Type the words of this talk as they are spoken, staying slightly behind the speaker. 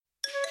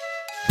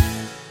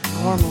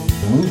Normal.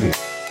 Movie.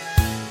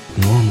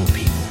 Normal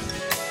people.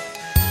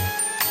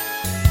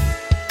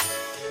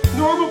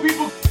 Normal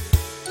people.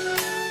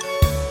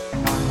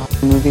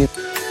 Movie.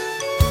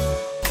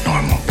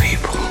 Normal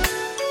people.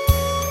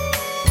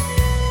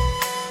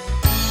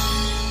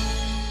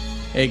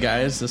 Hey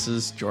guys, this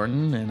is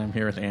Jordan, and I'm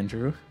here with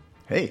Andrew.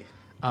 Hey.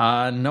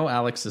 No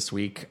Alex this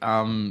week.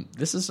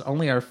 This is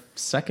only our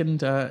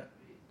second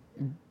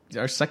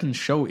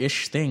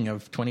show-ish thing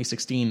of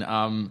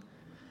 2016.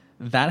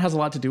 That has a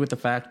lot to do with the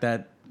fact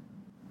that,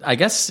 I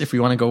guess, if we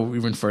want to go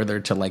even further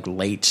to like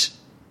late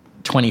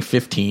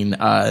 2015,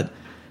 the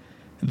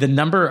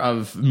number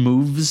of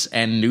moves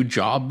and new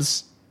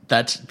jobs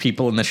that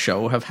people in the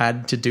show have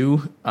had to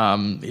do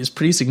is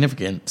pretty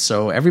significant.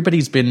 So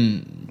everybody's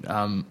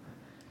been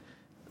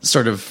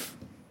sort of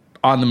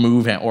on the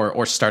move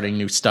or starting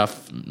new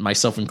stuff,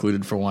 myself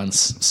included for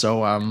once.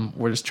 So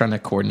we're just trying to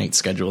coordinate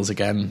schedules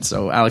again.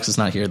 So Alex is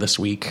not here this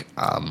week.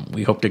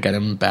 We hope to get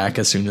him back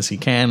as soon as he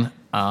can.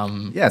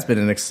 Yeah, it's been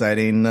an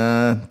exciting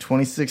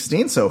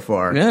 2016 so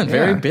far. Yeah,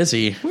 very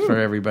busy for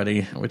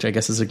everybody, which I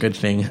guess is a good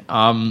thing.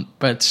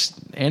 But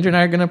Andrew and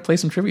I are going to play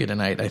some trivia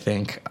tonight, I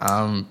think.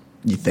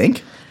 You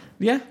think?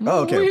 Yeah.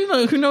 Oh, okay.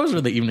 Who knows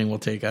where the evening will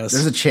take us?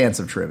 There's a chance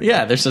of trivia.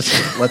 Yeah, there's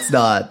just... Let's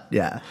not,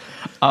 yeah.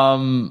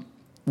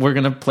 We're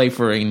going to play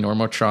for a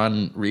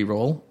Normotron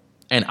reroll,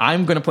 and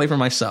I'm going to play for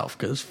myself,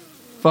 because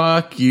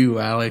fuck you,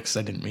 Alex.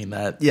 I didn't mean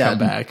that. Yeah. Come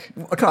back.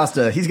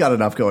 Acosta, he's got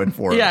enough going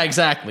for him. Yeah,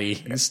 exactly.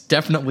 He's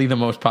definitely the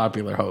most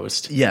popular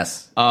host.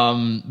 Yes.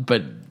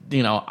 But,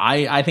 you know,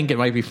 I think it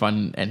might be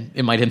fun, and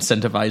it might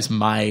incentivize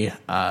my...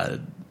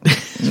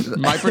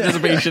 my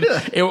participation.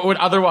 It would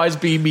otherwise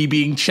be me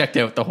being checked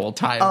out the whole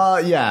time.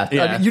 Yeah.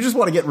 I mean, you just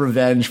want to get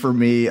revenge for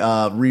me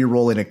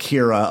re-rolling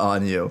Akira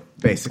on you,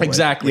 basically.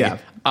 Exactly. Yeah.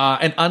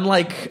 And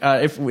unlike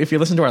if you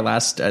listen to our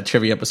last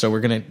trivia episode, we're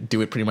going to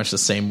do it pretty much the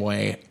same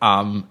way,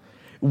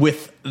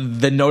 with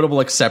the notable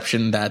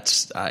exception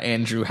that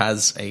Andrew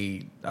has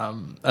a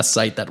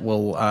site that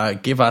will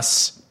give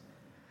us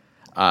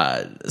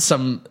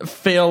some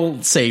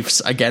fail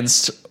safes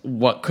against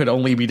what could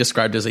only be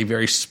described as a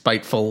very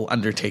spiteful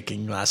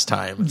undertaking last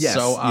time. Yes,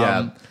 So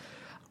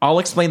I'll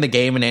explain the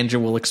game, and Andrew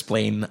will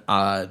explain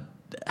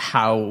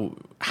how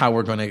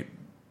we're going to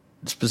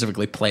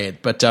specifically play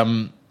it. But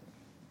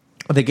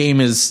the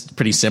game is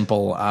pretty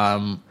simple.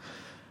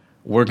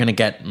 We're going to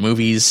get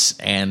movies,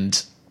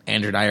 and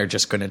Andrew and I are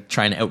just going to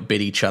try and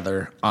outbid each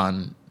other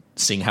on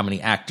seeing how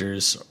many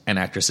actors and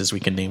actresses we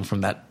can name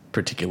from that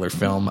particular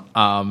film.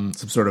 Some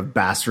sort of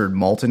bastard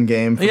Malton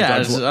game from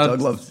Doug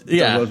Loves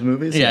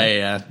Movies.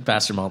 Yeah.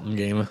 Bastard Malton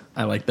game.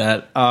 I like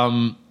that.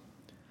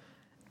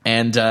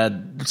 And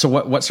so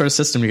what sort of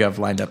system do you have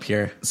lined up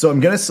here? So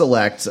I'm going to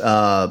select...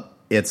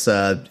 It's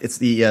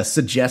the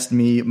Suggest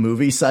Me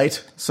movie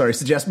site. Sorry,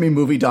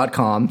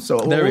 suggestmemovie.com. So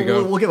there we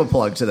go. We'll give a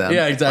plug to them.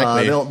 Yeah,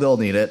 exactly. They'll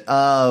need it.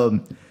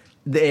 And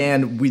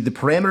the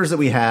parameters that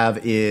we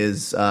have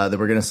is that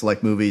we're going to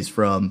select movies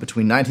from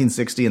between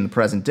 1960 and the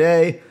present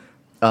day.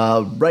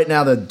 Right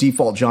now, the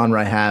default genre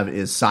I have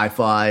is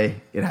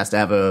sci-fi. It has to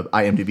have a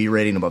IMDb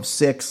rating above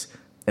 6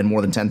 and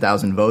more than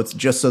 10,000 votes,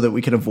 just so that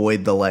we can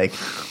avoid the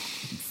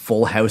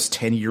Full House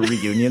 10-year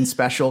reunion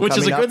special, which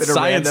is a coming good up in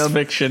science random.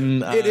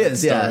 fiction. It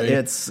is,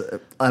 yeah.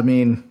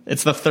 Story.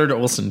 It's the third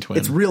Olsen twin.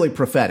 It's really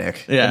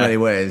prophetic in Yeah. many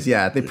ways.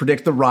 Yeah, they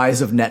predict the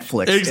rise of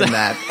Netflix in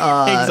that.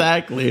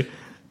 Exactly.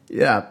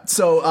 Yeah.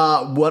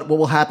 So what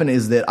will happen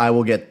is that I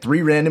will get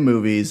 3 random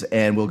movies,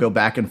 and we'll go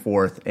back and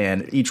forth,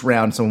 and each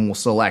round someone will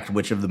select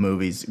which of the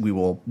movies we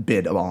will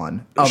bid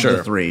on of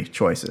the 3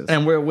 choices.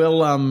 And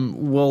we'll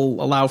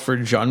allow for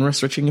genre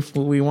switching if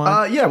we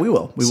want. Yeah, we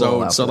will. We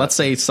will. So let's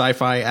say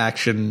sci-fi,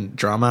 action,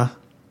 drama.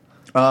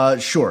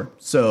 Sure.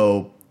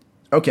 So.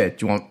 Okay,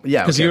 do you want?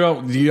 Yeah, because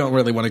okay. you don't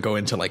really want to go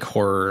into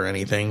horror or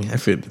anything.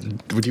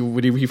 Would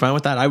you be fine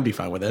with that? I would be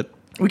fine with it.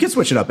 We can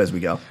switch it up as we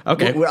go.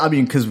 Okay. I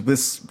mean, because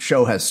this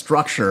show has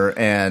structure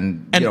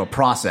and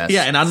process.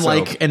 Yeah, and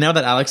and now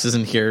that Alex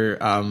isn't here,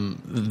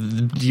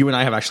 you and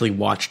I have actually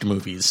watched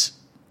movies,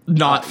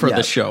 not for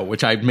the show,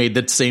 which I made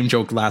the same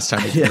joke last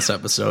time in this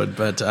episode.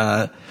 But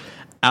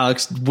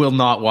Alex will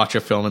not watch a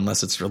film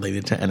unless it's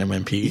related to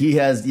NMMP. He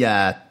has,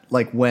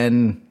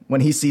 when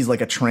he sees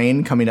a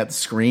train coming up the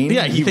screen,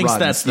 he thinks runs.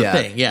 That's the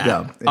thing.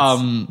 Yeah.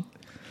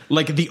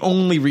 The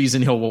only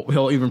reason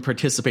he'll even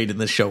participate in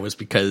this show is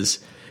because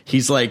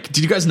he's like, did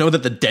you guys know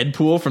that the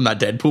Deadpool from that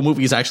Deadpool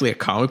movie is actually a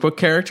comic book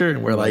character?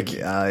 And we're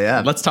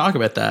let's talk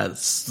about that.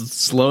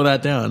 Slow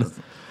that down.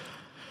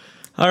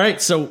 All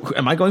right. So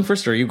am I going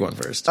first or are you going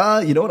first?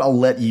 You know what? I'll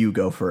let you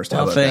go first.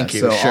 How about thank that?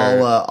 you. So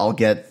sure. I'll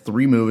get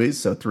 3 movies.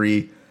 So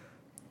 3,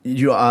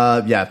 3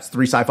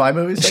 sci-fi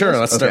movies. Sure.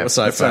 Let's start with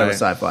sci-fi. Let's start with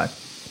sci-fi.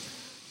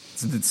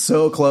 It's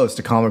so close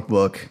to comic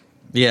book.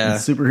 Yeah.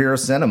 Superhero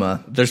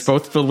cinema. They're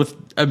both filled with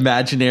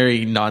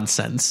imaginary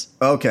nonsense.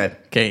 Okay.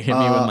 Okay, hit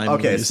me with my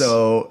okay, movies.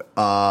 So,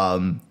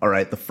 all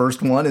right, the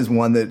first one is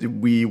one that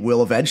we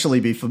will eventually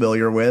be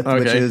familiar with,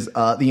 which is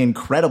The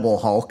Incredible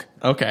Hulk.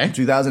 Okay.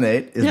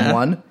 2008 is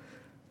one.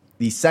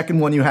 The second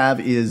one you have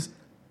is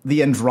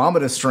The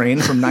Andromeda Strain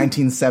from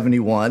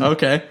 1971.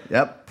 Okay.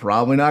 Yep,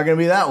 probably not going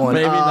to be that one.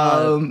 Maybe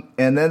not.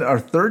 And then our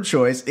third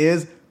choice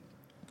is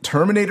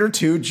Terminator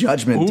 2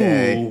 Judgment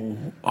Day.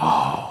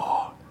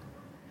 Oh,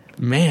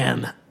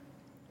 man.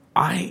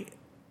 I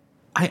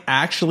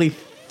actually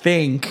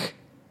think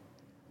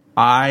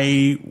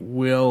I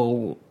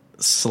will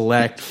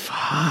select...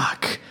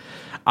 Fuck.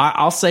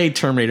 I'll say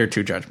Terminator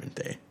 2 Judgment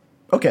Day.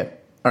 Okay,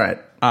 all right.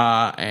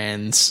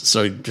 And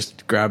so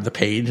just grab the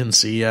page and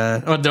see...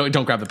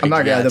 don't grab the page I'm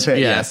not yet. going to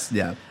pay. Yeah. Yes,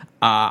 yeah.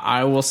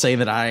 I will say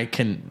that I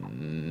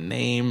can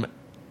name...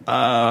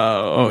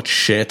 oh,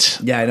 shit.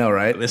 Yeah, I know,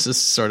 right? This is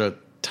sort of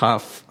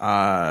tough.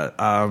 Well,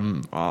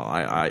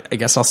 I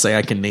guess I'll say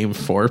I can name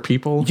 4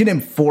 people. You can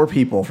name 4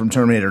 people from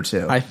Terminator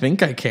 2. I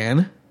think I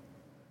can.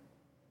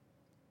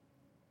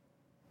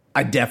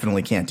 I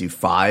definitely can't do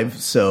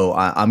 5, so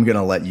I'm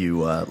gonna let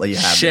you have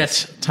Shit!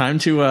 this. Time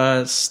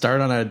to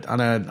start on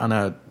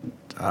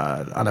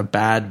a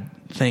bad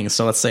thing.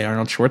 So let's say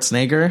Arnold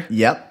Schwarzenegger,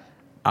 Yep.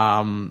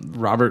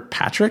 Robert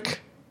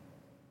Patrick.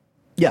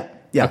 Yeah.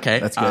 Okay,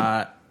 that's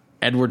good.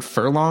 Edward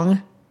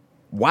Furlong,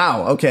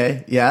 Wow.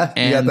 Okay. Yeah.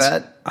 You got and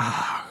that?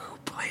 who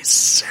plays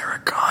Sarah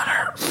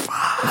Connor?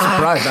 Fuck.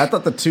 Surprised. I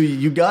thought the 2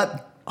 you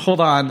got.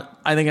 Hold on,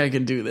 I think I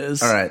can do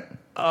this. All right.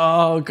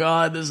 Oh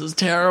god, this is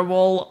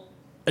terrible.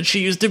 And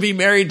she used to be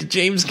married to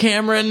James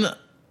Cameron.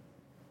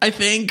 I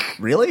think.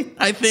 Really?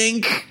 I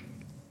think.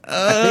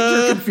 I think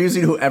you're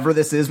confusing whoever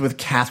this is with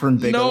Catherine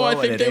Bigelow. No, I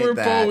and think it they ain't were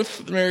that.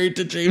 both married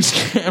to James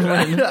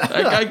Cameron. That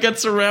guy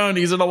gets around.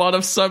 He's in a lot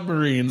of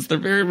submarines. They're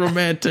very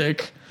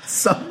romantic.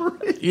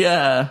 Submarine.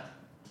 Yeah.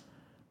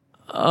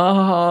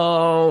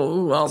 Oh,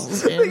 who else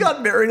is in? They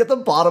got married at the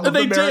bottom of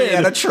They the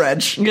Mariana did.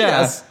 Trench. Yeah.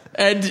 Yes.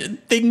 And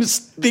things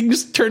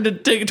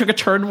took a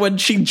turn when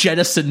she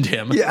jettisoned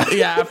him. Yeah.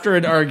 Yeah, after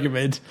an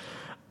argument.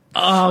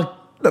 Oh,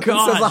 Nothing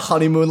God. says a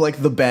honeymoon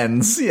like the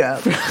Bens.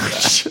 Yeah.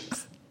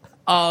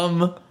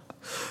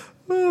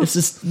 This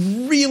is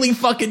really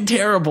fucking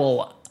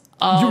terrible.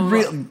 You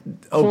really?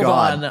 Oh hold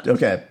God. on.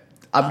 Okay.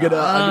 I'm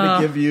gonna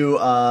give you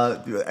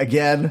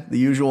again the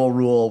usual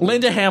rule.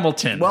 Linda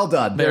Hamilton. Well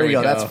done. There you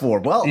go. That's 4.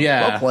 Well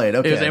played.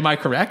 Okay. Am I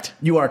correct?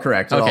 You are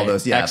correct on all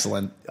those. Yeah.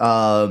 Excellent.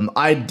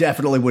 I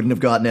definitely wouldn't have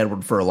gotten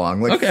Edward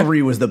Furlong. Like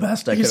 3 was the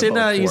best I could have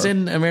hoped for. He's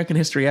in American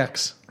History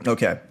X.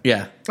 Okay.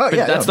 Yeah. Oh, But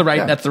yeah, that's no, the right.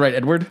 yeah. That's the right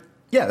Edward.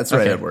 Yeah, that's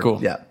right, Okay, Edward.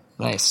 cool. Yeah.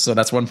 Nice. So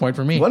that's 1 point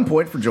for me. 1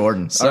 point for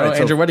Jordan. So, All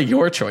right, Andrew, what are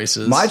your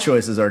choices? my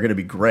choices are going to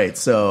be great.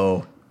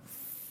 So,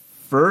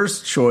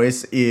 first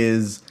choice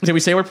is Did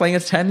we say we're playing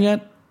at 10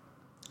 yet?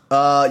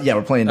 yeah,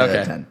 we're playing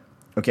Okay. 10.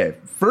 Okay.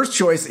 First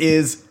choice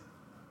is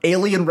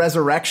Alien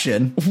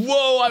Resurrection.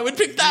 Whoa! I would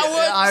pick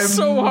that one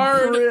so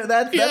hard.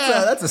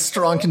 That's a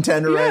strong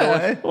contender right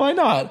away. Why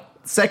not?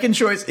 Second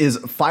choice is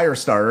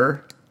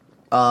Firestarter.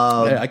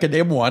 I could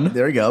name one.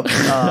 There you go.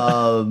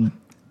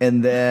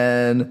 And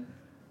then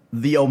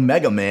the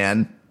Omega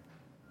Man.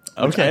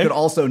 Which I Okay. could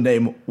also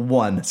name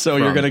one. So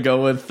you're gonna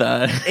go with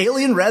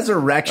Alien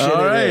Resurrection.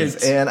 All it is.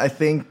 right. And I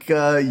think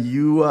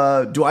you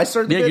do I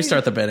start the yeah. You bidding?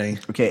 start the bidding.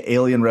 Okay,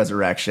 Alien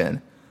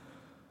Resurrection.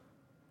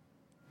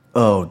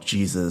 Oh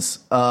Jesus.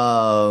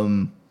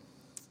 I'm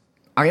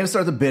gonna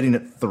start the bidding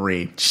at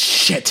 3.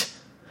 Shit.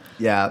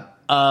 Yeah.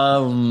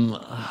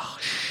 Oh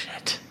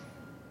shit.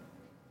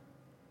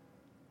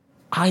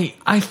 I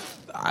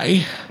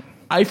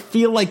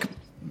feel like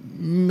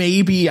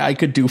maybe I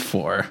could do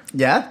 4.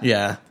 Yeah?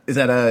 Yeah. Is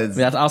that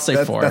a I'll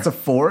say 4. That's a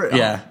 4?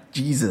 Yeah. Oh,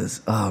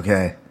 Jesus. Oh,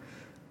 okay.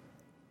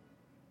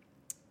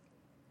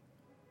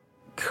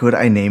 Could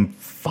I name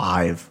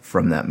 5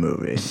 from that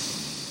movie?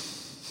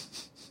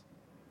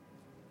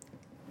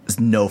 There's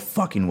no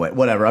fucking way.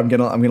 Whatever. I'm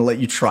gonna let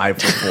you try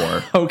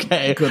for 4.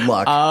 Okay. Good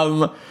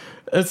luck.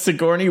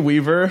 Sigourney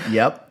Weaver.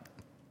 Yep.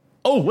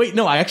 Oh wait,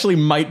 no, I actually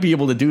might be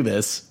able to do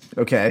this.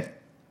 Okay.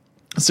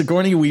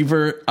 Sigourney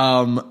Weaver,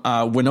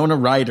 Winona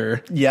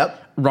Ryder, Yep.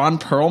 Ron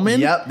Perlman.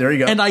 Yep, there you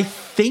go. And I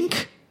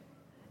think,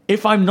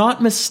 if I'm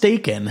not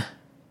mistaken,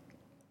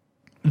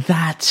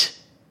 that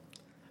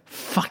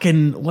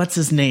fucking what's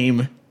his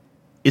name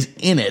is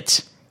in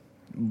it.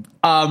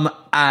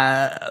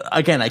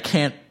 Again, I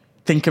can't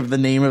think of the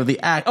name of the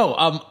act.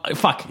 Oh,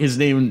 fuck, his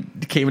name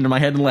came into my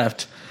head and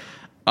left.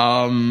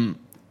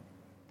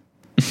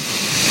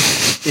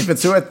 If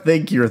it's who I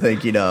think you're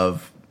thinking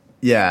of,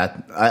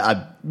 yeah,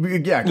 yeah. Go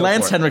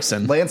Lance for it.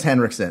 Henriksen. Lance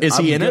Henriksen. Is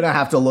he in it? I'm gonna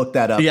have to look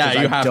that up. Yeah, 'cause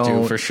you I have to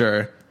don't- for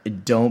sure. I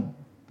don't.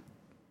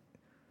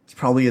 It's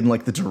probably in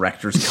like the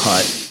director's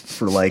cut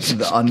for like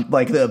the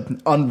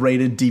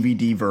unrated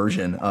DVD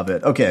version of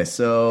it. Okay,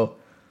 so,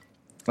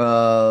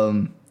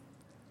 no,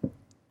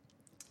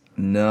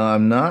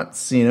 I'm not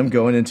seeing him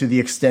going into the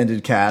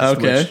extended cast,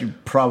 Okay. which you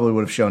probably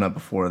would have shown up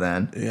before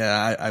then.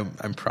 Yeah,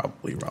 I'm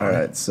probably wrong. All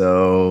right,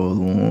 so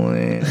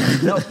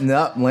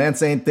nope,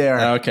 Lance ain't there.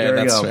 Okay, There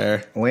we that's go.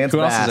 fair. Lance Who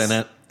else Bass. is in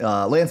it?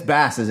 Lance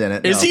Bass is in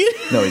it. Is No. he?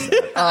 No, he's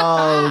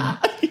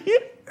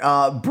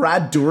not.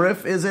 Brad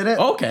Dourif is in it.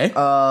 Okay.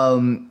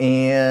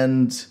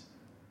 And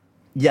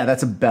Yeah,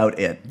 that's about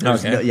it.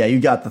 Okay. Yeah,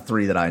 you got the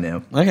three that I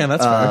knew. Okay,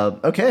 that's fine.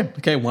 Okay.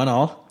 Okay,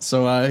 1-1.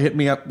 So hit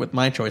me up with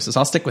my choices.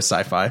 I'll stick with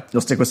sci-fi.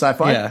 You'll stick with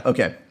sci-fi? Yeah.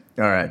 Okay.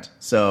 All right.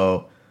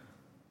 So,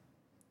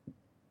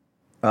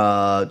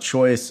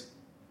 choice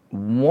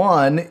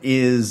 1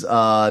 is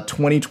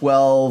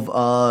 2012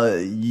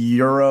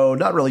 Euro,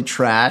 not really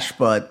trash,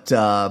 but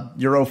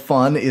Euro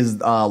fun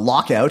is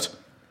Lockout.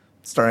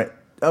 Starring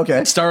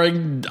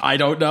I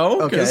don't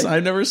know, because Okay.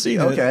 I've never seen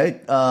it. Okay.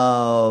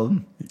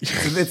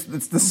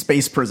 It's the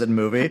space prison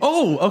movie.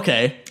 Oh,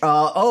 okay.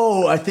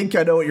 I think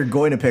I know what you're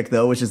going to pick,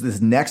 though, which is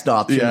this next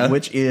option, Yeah.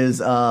 which is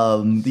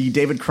the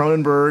David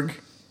Cronenberg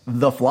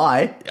The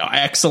Fly.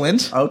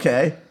 Excellent.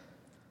 Okay.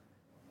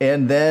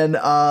 And then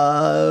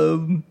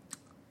The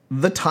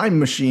Time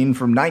Machine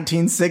from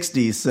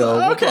 1960. So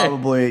we'll Okay.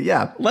 probably,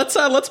 yeah. Let's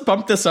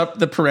bump this up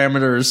the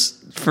parameters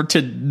to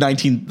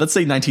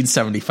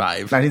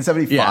 1975.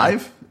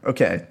 1975?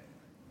 Okay.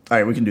 All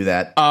right, we can do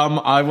that.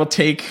 I will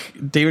take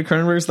David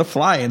Cronenberg's The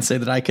Fly and say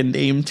that I can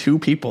name 2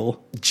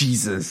 people.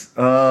 Jesus.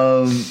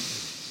 Oh,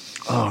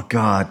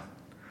 God.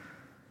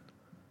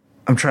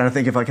 I'm trying to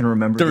think if I can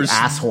remember the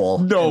asshole.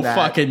 No in that.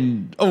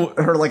 fucking. Oh,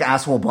 Her, like,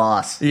 asshole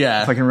boss.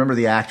 Yeah. If I can remember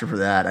the actor for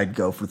that, I'd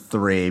go for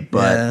 3.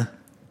 But yeah.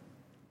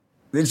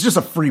 it's just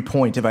a free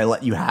point if I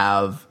let you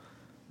have.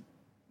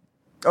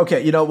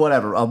 Okay,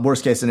 whatever.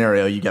 Worst case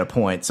scenario, you get a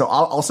point. So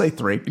I'll say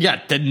 3. Yeah,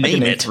 then I can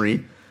name it.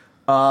 3.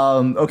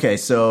 Okay,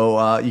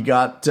 so you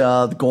got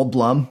the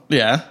Goldblum.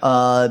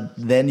 Yeah.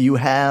 Then you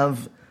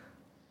have.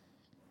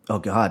 Oh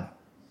God,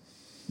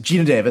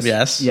 Gina Davis.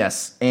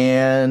 Yes.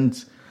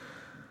 And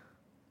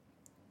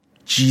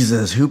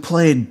Jesus, who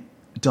played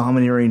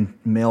domineering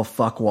male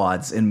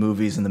fuckwads in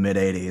movies in the mid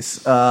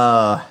 '80s?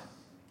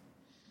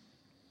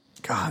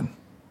 God.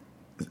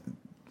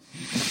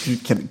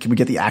 Can we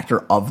get the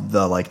actor of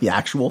the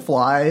actual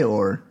Fly,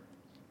 or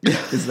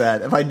is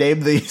that if I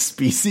name the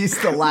species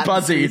the Latin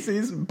Buzzy.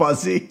 species?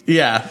 Buzzy.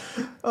 Yeah.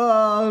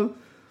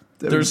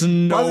 There's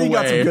no Buzzy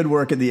got some way. good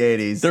work in the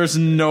 80s. There's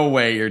no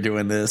way you're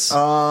doing this. You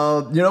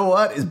know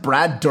what? Is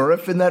Brad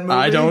Dourif in that movie?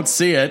 I don't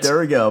see it. There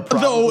we go.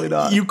 Probably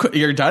not.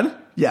 You're done?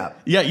 Yeah.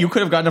 Yeah, you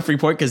could have gotten a free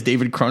point because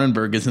David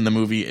Cronenberg is in the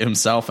movie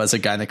himself as a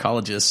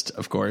gynecologist,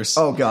 of course.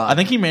 Oh, God. I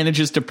think he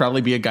manages to probably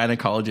be a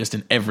gynecologist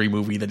in every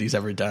movie that he's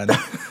ever done.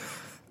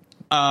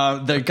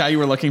 The guy you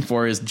were looking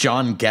for is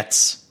John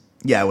Getz.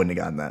 Yeah, I wouldn't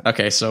have gotten that.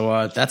 Okay,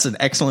 so that's an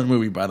excellent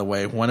movie, by the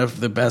way. One of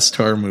the best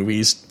horror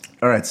movies.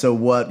 All right, so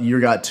what? You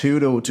got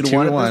 2 to 1 to at this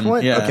 1,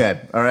 point? yeah. Okay.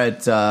 All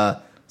right.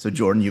 So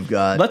Jordan, you've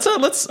got Let's have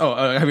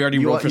you already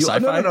rolled for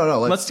sci-fi? No.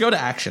 Let's go to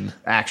action.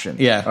 action.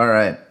 Yeah. All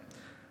right.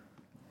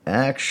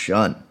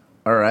 Action.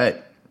 All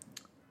right.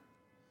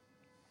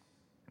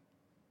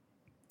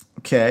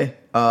 Okay.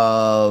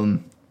 Okay,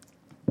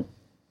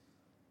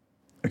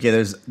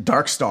 there's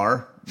Dark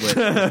Star, which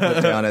was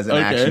put down as an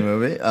Okay. action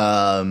movie.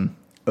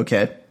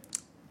 Okay.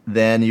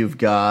 Then you've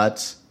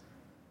got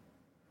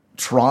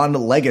Tron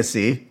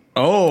Legacy,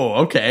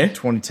 Oh, okay.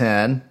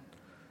 2010.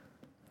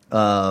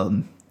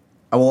 And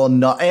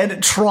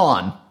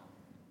Tron.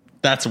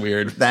 That's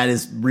weird. That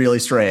is really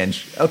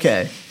strange.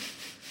 Okay.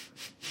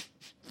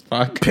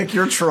 Fuck. Pick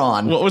your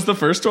Tron. What was the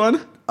first one?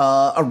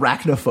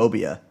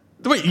 Arachnophobia.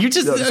 Wait, you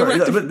just... No, sorry,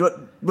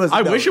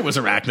 I wish it was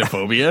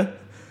arachnophobia.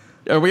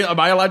 Am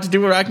I allowed to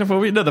do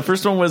arachnophobia? No, the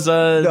first one was...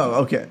 No,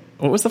 okay.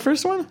 What was the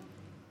first one?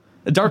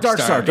 Dark Dark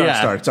Star.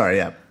 Star. Sorry,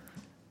 yeah.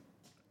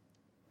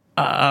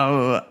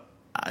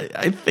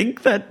 I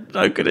think that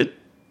I'm going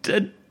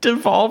to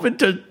devolve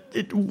into...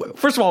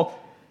 First of all,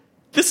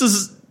 this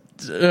is...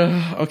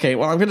 okay,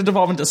 well, I'm going to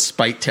devolve into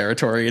spite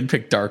territory and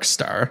pick Dark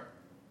Star.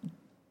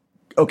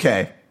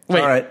 Okay.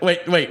 Wait, All right.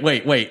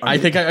 wait. I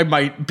think I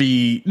might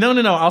be... No.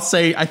 I'll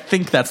say I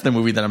think that's the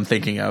movie that I'm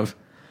thinking of.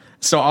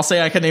 So I'll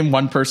say I can name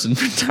one person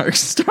for Dark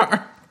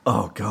Star.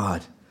 Oh,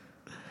 God.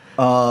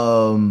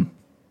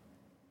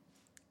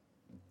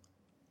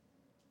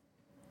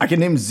 I can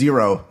name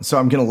 0, so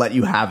I'm going to let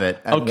you have it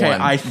at Okay,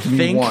 1. I Give me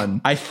think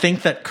 1. I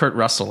think that Kurt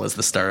Russell is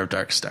the star of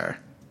Dark Star.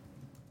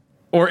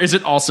 Or is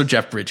it also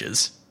Jeff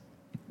Bridges?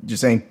 You're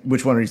saying,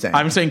 which one are you saying?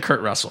 I'm saying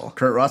Kurt Russell.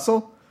 Kurt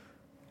Russell?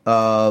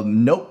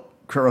 Nope.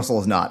 Kurt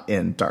Russell is not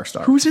in Dark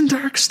Star. Who's in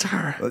Dark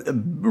Star?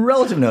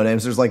 Relative no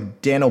names. There's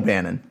like Dan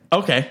O'Bannon.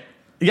 Okay.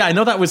 Yeah, I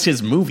know that was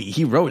his movie.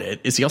 He wrote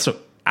it. Is he also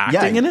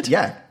acting in it?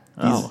 Yeah.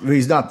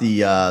 He's not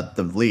the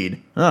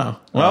lead. Oh,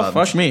 well,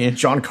 fuck me.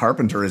 John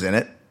Carpenter is in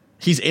it.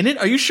 He's in it?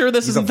 Are you sure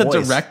this isn't a the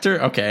voice.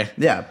 director? Okay.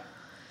 Yeah.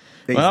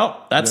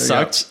 Well, that There you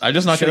sucked. go. I'm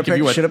just not going to give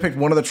you Should a... have picked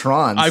one of the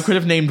Trons. I could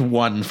have named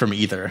one from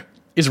either.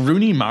 Is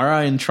Rooney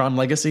Mara in Tron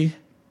Legacy?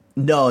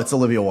 No, it's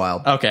Olivia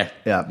Wilde. Okay.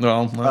 Yeah.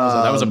 Well,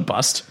 that was a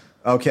bust.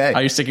 Okay.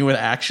 Are you sticking with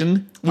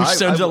action? Which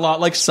sounds a lot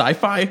like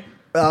sci-fi.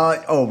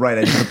 Oh, right.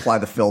 I didn't apply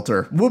the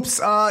filter. Whoops.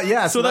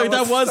 Yeah. So that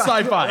was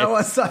sci-fi. That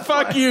was sci-fi.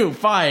 Fuck you.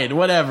 Fine.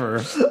 Whatever.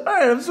 All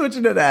right. I'm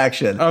switching to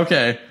action.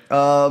 Okay.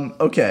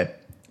 Okay.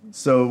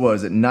 So what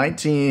was it?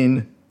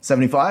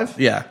 1975?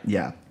 Yeah.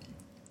 Yeah.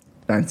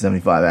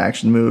 1975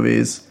 action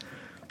movies.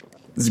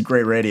 This is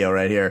great radio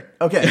right here.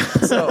 Okay.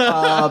 So,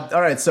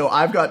 all right. So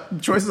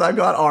choices I've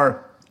got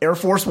are Air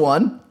Force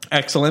One.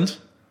 Excellent.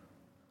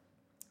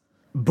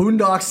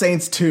 Boondock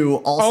Saints 2,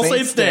 All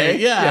Saints Day.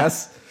 Yeah.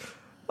 Yes.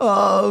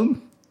 Or?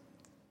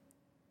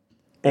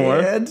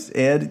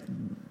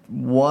 And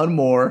one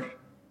more.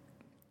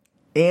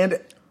 And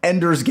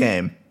Ender's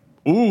Game.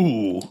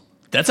 Ooh,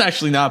 that's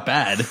actually not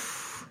bad.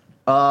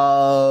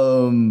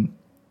 I'm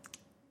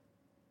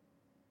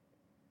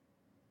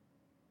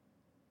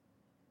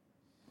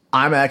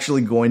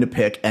actually going to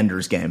pick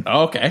Ender's Game.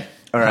 Okay.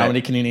 All right. How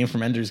many can you name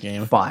from Ender's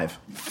Game? 5.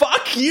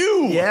 Fuck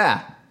you!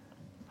 Yeah.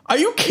 Are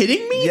you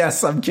kidding me?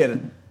 Yes, I'm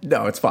kidding.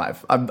 No, it's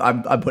 5.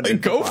 I'm putting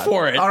it Go 5.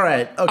 for it. All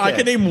right. Okay. I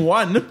can name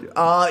one.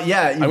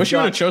 Yeah. I wish you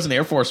would have chosen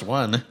Air Force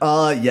One.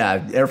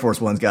 Yeah, Air Force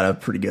One's got a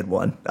pretty good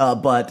one.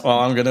 But Well,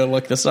 I'm gonna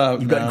look this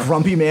up. you've got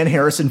Grumpy Man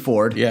Harrison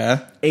Ford.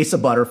 Yeah. Asa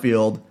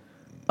Butterfield.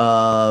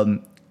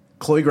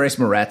 Chloe Grace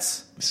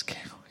Moretz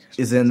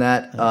is in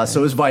that.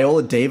 So is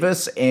Viola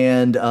Davis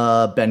and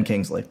Ben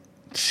Kingsley.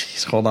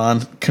 Jeez, hold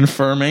on.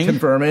 Confirming.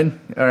 Confirming.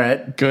 All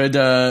right. Good.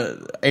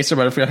 Asa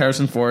Butterfield,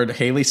 Harrison Ford,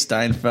 Haley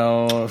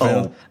Steinfeld.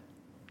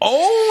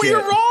 Oh, Shit.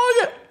 you're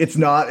wrong. It's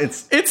not.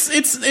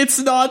 It's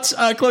not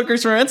Chloe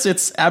Grace Moretz.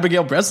 It's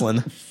Abigail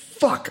Breslin.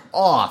 Fuck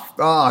off.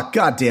 Oh,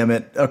 god damn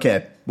it.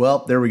 Okay.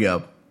 Well, there we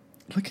go.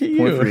 Look at you.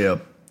 Point for you.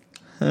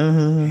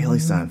 Haley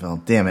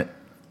Steinfeld. Damn it.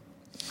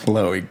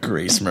 Chloe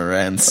Grace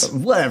Moretz.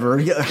 Whatever.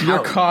 Your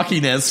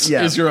cockiness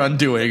is your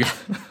undoing.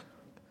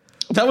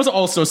 That was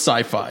also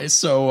sci-fi,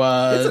 so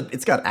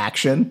It's got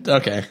action.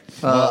 okay.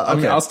 Well,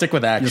 Okay. I'll stick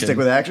with action. You stick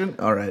with action?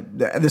 All right.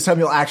 This time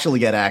you'll actually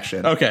get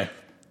action. Okay.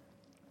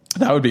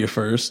 That would be a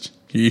first.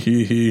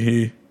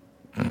 He.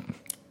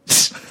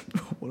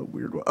 What a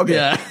weird one. Okay.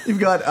 Yeah. You've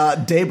got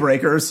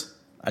Daybreakers.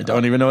 I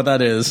don't even know what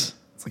that is.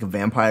 It's like a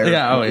vampire.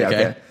 Yeah, oh,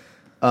 okay.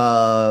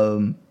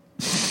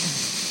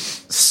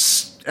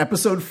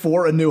 Episode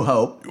 4, A New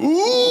Hope.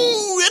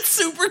 Ooh, it's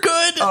super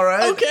good. All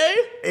right. Okay.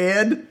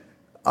 And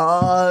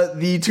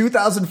the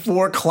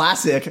 2004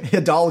 classic,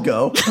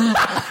 Hidalgo.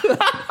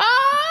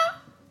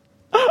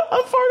 A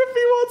part of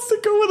me wants to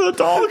go with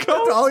Hidalgo.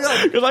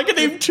 Hidalgo. Because I can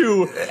name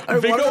two.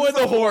 Vigo and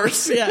the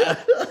horse. Yeah.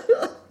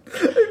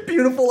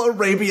 Beautiful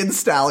Arabian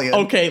stallion.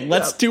 Okay,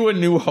 let's do A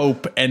New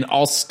Hope, and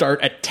I'll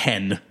start at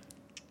 10.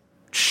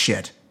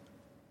 Shit.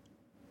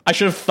 I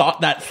should have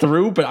thought that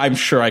through, but I'm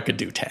sure I could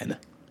do 10.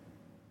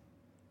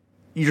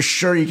 You're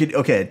sure you could?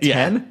 Okay, 10?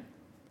 Yeah.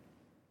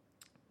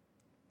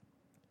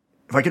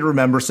 If I could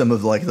remember some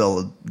of like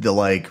the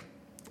like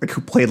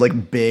who played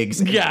like Biggs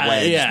and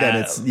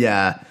Wedge,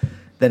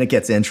 then it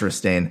gets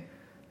interesting.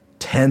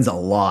 10's a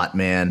lot,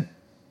 man.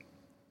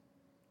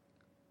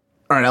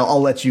 All right,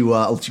 I'll let you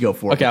go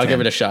for it. Okay, I'll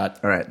give it a shot.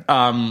 All right.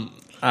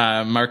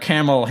 Mark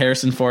Hamill,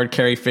 Harrison Ford,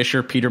 Carrie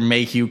Fisher, Peter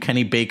Mayhew,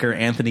 Kenny Baker,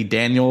 Anthony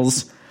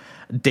Daniels,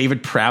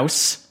 David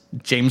Prowse,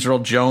 James Earl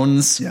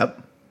Jones. Yep.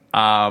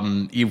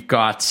 You've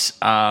got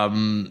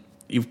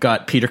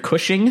Peter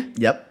Cushing.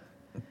 Yep.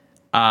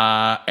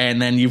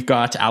 And then you've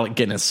got Alec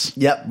Guinness.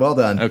 Yep. Well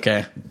done.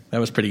 Okay, that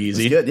was pretty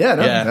easy. Good. Yeah.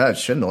 No, I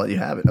shouldn't have let you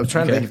have it. I was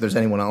trying to Okay. think if there's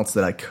anyone else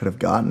that I could have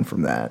gotten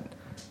from that.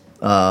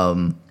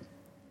 No,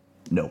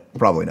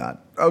 probably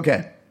not.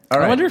 Okay. All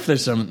right. I wonder if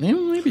there's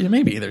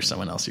maybe there's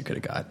someone else you could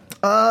have got.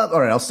 All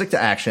right. I'll stick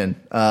to action.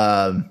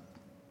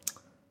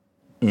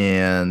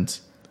 And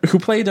Who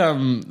played?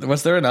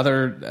 Was there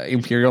another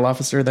Imperial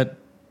officer that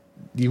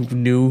you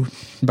knew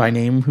by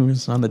name who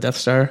was on the Death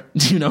Star?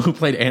 Do you know who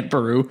played Aunt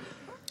Beru?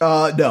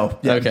 no.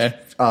 Yeah. Okay.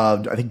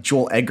 I think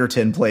Joel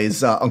Edgerton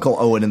plays Uncle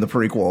Owen in the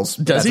prequels.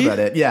 Does That's he? about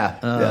it. Yeah.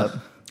 Yeah.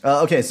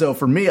 Okay. So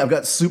for me, I've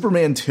got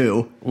Superman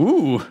 2.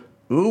 Ooh,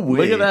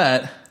 look at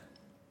that.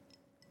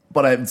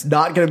 But it's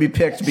not going to be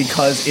picked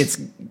because it's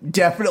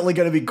definitely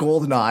going to be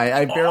GoldenEye.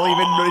 I barely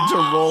even need to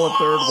roll a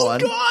third one.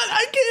 God,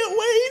 I can't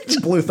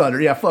wait. Blue Thunder.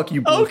 Yeah, fuck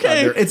you, Blue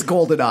Okay. Thunder. It's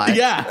GoldenEye.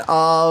 Yeah.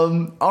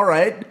 All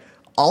right.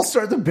 I'll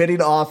start the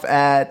bidding off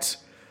at...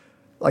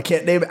 I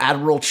can't name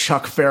Admiral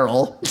Chuck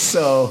Farrell.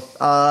 So,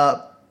 I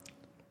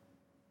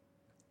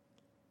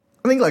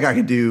think like I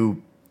could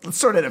do... Let's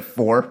start it at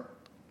 4.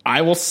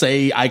 I will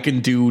say I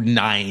can do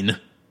 9.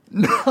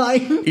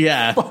 9?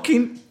 Yeah.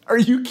 Fucking... Are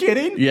you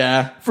kidding?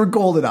 Yeah. For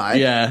GoldenEye.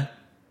 Yeah.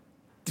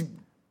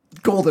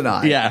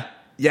 GoldenEye. Yeah.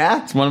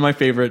 Yeah? It's one of my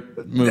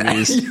favorite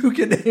movies. You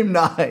can name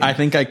 9. I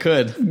think I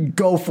could.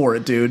 Go for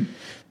it, dude.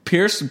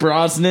 Pierce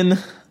Brosnan,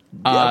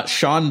 Yep.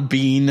 Sean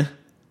Bean.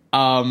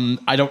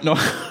 I don't know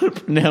how to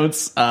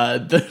pronounce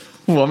the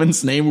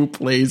woman's name who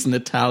plays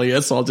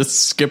Natalia, so I'll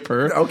just skip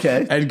her.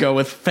 Okay. And go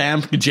with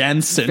Famke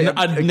Janssen,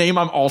 a name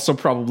I'm also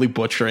probably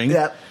butchering.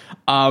 Yep.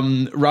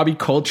 Robbie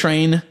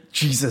Coltrane.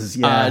 Jesus,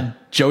 yeah.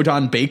 Joe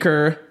Don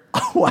Baker.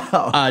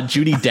 Wow.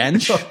 Judi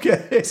Dench.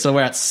 Okay. So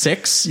we're at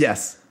 6.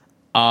 Yes.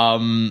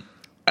 Alan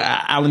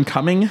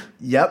Cumming.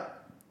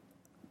 Yep.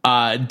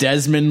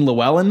 Desmond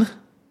Llewellyn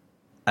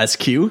as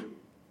Q.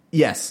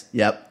 Yes.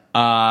 Yep.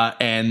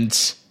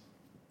 And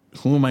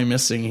who am I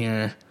missing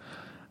here?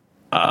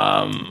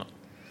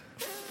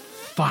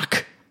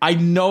 Fuck. I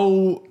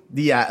know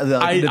the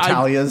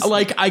Natalia's.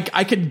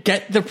 I could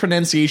get the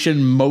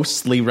pronunciation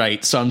mostly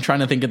right, so I'm trying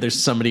to think if there's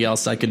somebody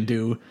else I can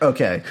do.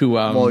 Okay. Who?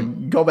 Well,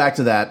 go back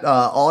to that.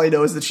 All I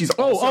know is that she's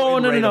also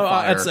in Reign of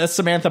Fire. It's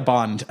Samantha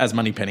Bond as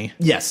Moneypenny.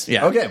 Yes.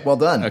 Yeah. Okay. Well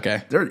done.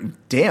 Okay.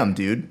 Damn,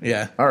 dude.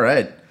 Yeah. All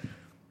right.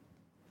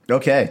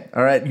 Okay.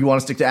 All right. You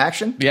want to stick to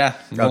action? Yeah.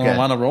 Okay. I'm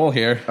on a roll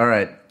here. All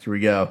right. Here we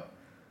go.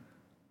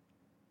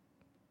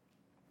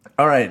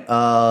 All right.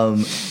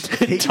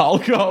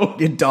 Hidalgo.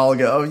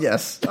 Hidalgo.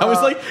 Yes. I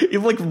was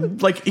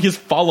like his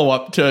follow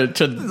up to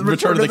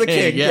Return of the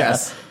King. Yeah.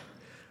 Yes.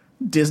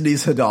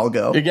 Disney's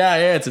Hidalgo.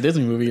 Yeah. It's a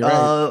Disney movie. Right.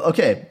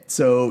 Okay.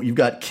 So you've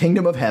got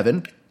Kingdom of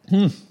Heaven.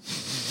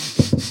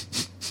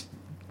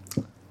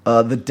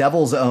 The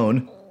Devil's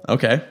Own.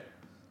 Okay.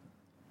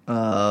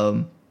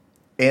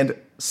 And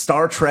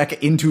Star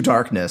Trek Into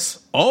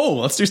Darkness. Oh,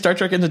 let's do Star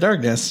Trek Into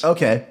Darkness.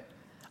 Okay.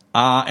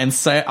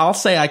 I'll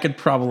say I could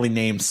probably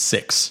name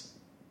 6.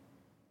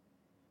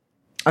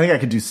 I think I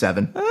could do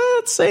 7.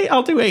 Let's say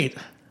I'll do 8.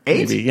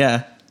 8? Maybe,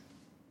 yeah.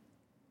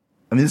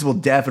 I mean, this will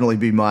definitely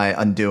be my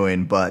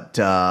undoing, but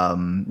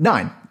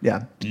 9.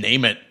 Yeah.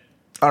 Name it.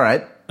 All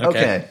right.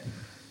 Okay.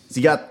 So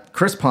you got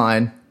Chris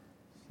Pine.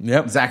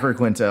 Yep. Zachary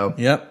Quinto.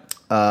 Yep.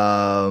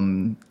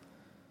 Carl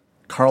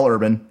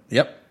Urban.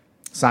 Yep.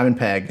 Simon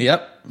Pegg.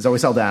 Yep. Zoe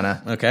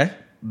Saldana. Okay.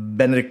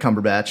 Benedict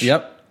Cumberbatch.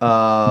 Yep.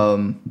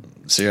 So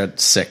you're at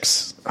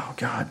 6. Oh,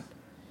 God. I'm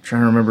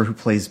trying to remember who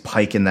plays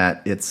Pike in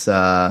that. It's...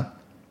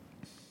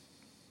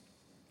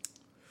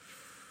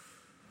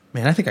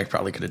 Man, I think I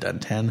probably could have done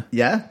 10.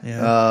 Yeah?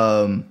 Yeah.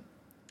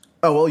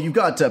 Oh, well, you've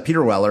got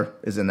Peter Weller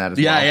is in that as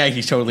well. Yeah,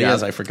 he totally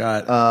is. I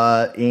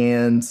forgot.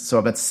 And so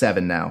I'm at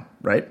 7 now,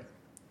 right?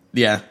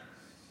 Yeah.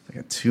 I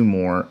got 2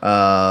 more.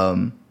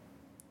 God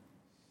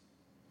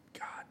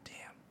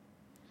damn.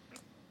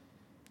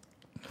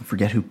 I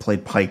forget who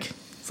played Pike.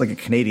 It's like a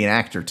Canadian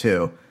actor,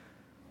 too.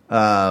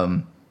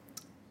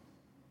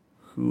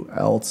 Who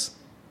else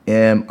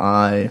am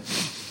I?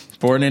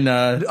 Born in...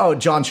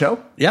 John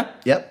Cho?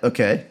 Yep. Yep,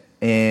 okay.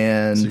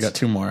 And... So you got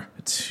 2 more.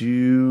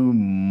 2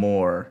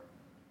 more.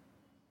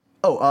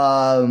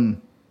 Oh,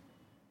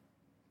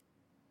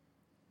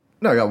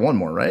 no, I got 1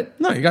 more, right?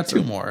 No, you got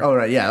 2 more. Oh,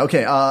 right, yeah,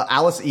 okay.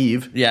 Alice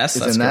Eve. Yes,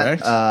 is that's in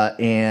correct. That.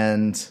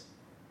 And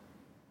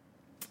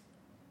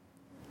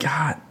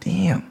God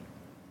damn.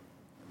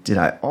 Did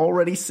I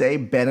already say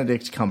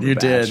Benedict Cumberbatch? You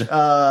did.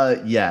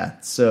 Yeah,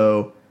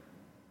 so...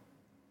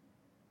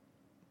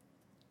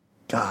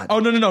 God. Oh,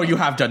 no. You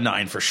have done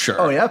 9 for sure.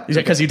 Oh, yeah?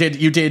 Because you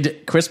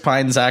did Chris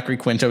Pine, Zachary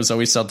Quinto,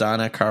 Zoe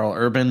Saldana, Carl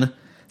Urban,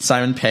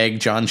 Simon Pegg,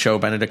 John Cho,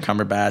 Benedict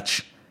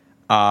Cumberbatch,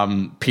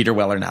 Peter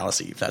Weller, and Alice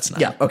Eve. That's 9.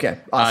 Yeah, okay.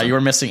 Awesome. You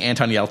were missing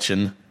Anton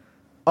Yelchin.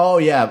 Oh,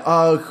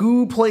 yeah.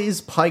 Who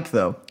plays Pike,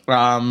 though?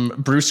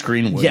 Bruce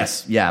Greenwood.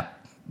 Yes, yeah.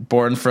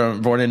 Born in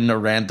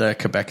Noranda,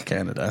 Quebec,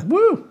 Canada.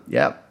 Woo!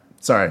 Yeah.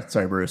 Sorry,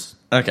 Bruce.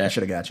 Okay. I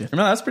should have got you.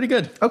 No, that's pretty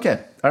good.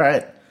 Okay, all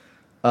right.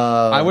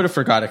 I would have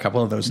forgot a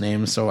couple of those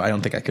names, so I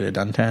don't think I could have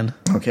done 10.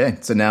 Okay,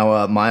 so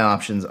now my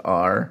options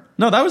are...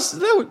 No, that was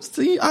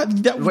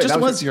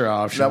your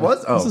option. That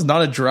was? Oh. This is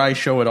not a dry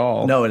show at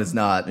all. No, it is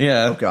not.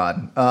 Yeah. Oh,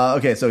 God.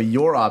 Okay, so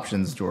your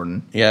options,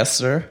 Jordan, Yes,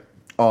 sir.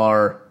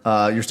 are...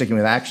 you're sticking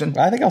with action?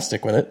 I think I'll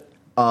stick with it.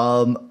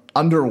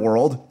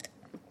 Underworld.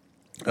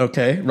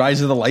 Okay.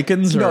 Rise of the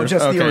Lycans? No,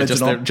 just the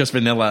original. Just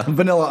vanilla.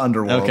 Vanilla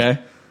Underworld. Okay.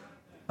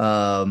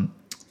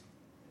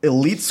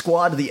 Elite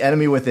Squad, The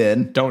Enemy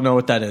Within. Don't know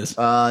what that is.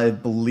 I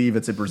believe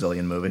it's a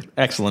Brazilian movie.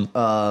 Excellent.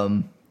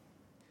 And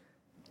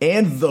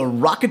The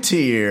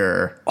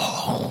Rocketeer.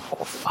 Oh,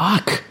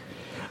 fuck.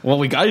 Well,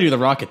 we got to do The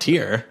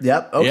Rocketeer.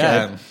 Yep, okay.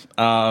 Yeah.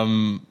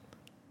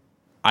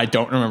 I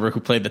don't remember who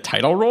played the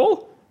title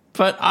role,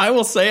 but I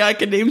will say I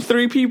can name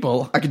 3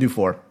 people. I could do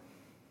 4.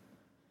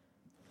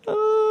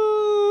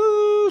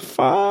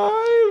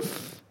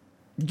 5?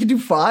 You could do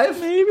 5?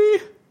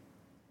 Maybe?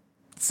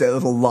 So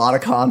there's a lot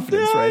of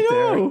confidence right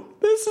there.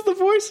 This is the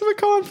voice of a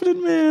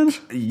confident man.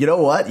 You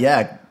know what?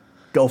 Yeah,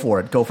 go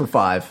for it. Go for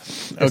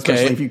 5. Okay.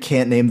 Especially if you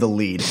can't name the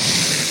lead.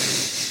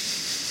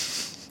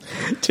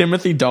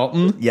 Timothy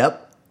Dalton.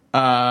 Yep.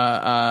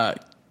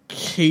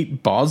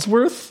 Kate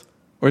Bosworth?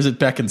 Or is it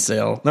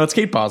Beckinsale? No, it's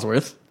Kate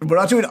Bosworth. We're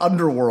not doing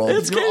Underworld.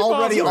 It's You're Kate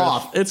already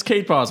Bosworth. off. It's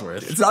Kate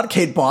Bosworth. It's not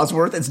Kate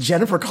Bosworth. It's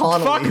Jennifer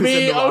Connelly. Fuck who's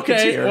me. in The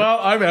Okay, Rocketeer. well,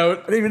 I'm out.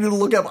 I didn't even need to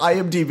look up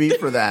IMDb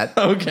for that.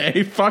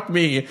 Okay, fuck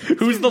me.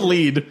 Who's the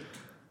lead?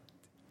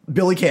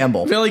 Billy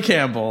Campbell. Billy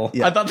Campbell.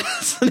 Yeah. I thought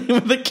that's the name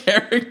of the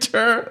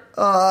character.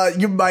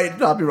 You might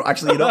not be.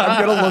 Actually,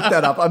 I'm going to look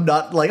that up. I'm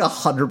not like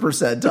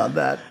 100% on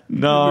that.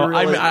 No,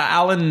 Really- I'm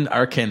Alan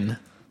Arkin.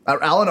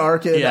 Alan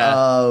Arkin.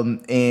 Yeah.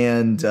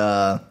 And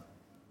The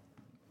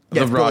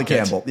Billy Rocket.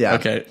 Campbell. Yeah.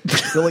 Okay.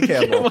 Billy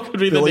Campbell. What would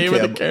be the name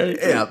of the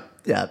character?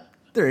 Yeah.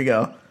 There you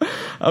go.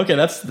 Okay,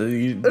 that's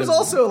the... There's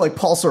also like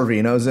Paul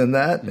Sorvino's in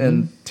that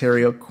and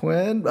Terry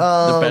O'Quinn.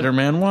 The better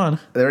man won.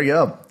 There you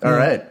go. All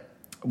right.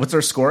 What's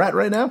our score at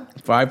right now?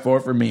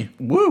 5-4 for me.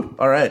 Woo.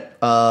 All right.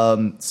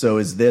 So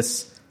is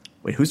this...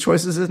 Wait, whose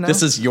choice is this now?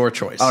 This is your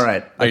choice. All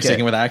right. Are you Okay.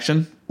 sticking with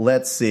action?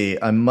 Let's see.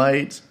 I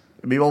might...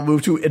 Maybe we'll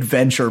move to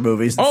adventure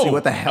movies and see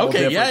what the hell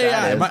okay, different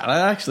that is. That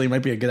actually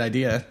might be a good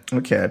idea.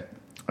 Okay.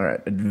 All right.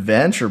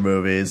 Adventure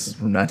movies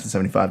from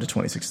 1975 to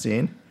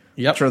 2016.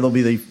 Yep. I'm sure they'll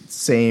be the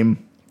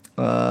same.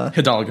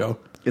 Hidalgo.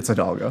 It's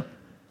Hidalgo.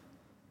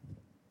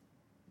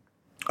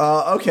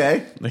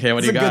 Okay. Okay,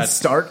 what do you It's a got? good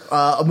start.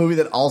 A movie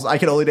that also I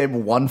can only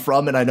name one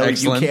from, and I know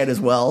Excellent. you can as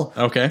well.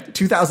 Okay.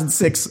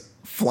 2006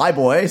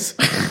 Flyboys.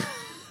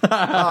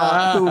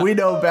 Who we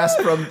know best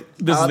from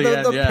This Is the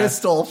End, yeah.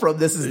 pistol from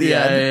This Is the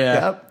Yeah, End. yeah,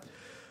 yeah.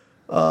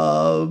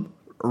 Yep.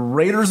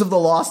 Raiders of the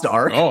Lost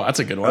Ark. Oh, that's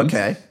a good one.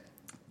 Okay.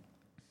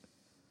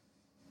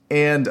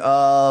 And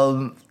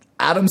Adam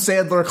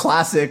Sandler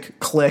classic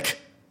Click.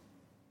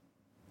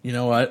 You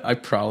know what? I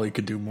probably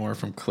could do more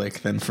from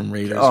Click than from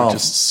Raiders, Oh. which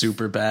is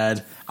super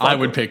bad. I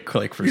would pick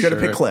Click for You're sure.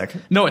 gonna pick Click?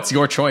 No, it's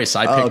your choice.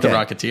 I picked okay. The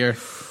Rocketeer.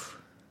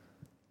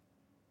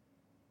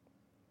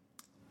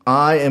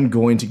 I am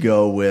going to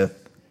go with.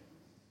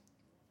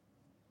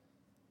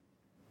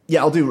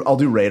 Yeah, I'll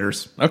do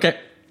Raiders. Okay.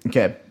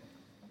 Okay.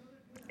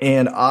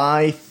 And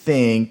I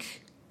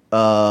think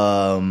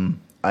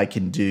I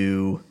can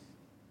do.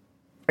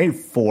 I need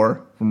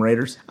 4 from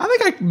Raiders. I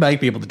think I might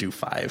be able to do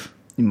 5.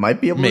 You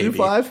might be able to do Maybe.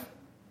 5.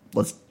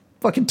 Let's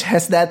fucking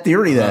test that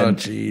theory then, Oh,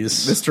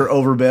 jeez. Mr.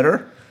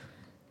 Overbidder.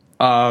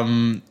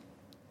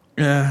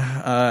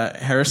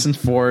 Harrison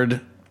Ford,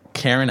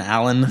 Karen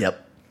Allen,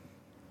 Yep.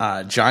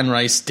 John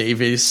Rice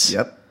Davies,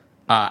 Yep.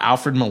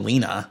 Alfred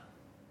Molina.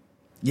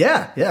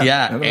 Yeah.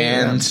 Yeah, Okay,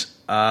 and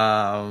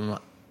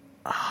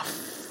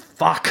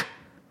fuck.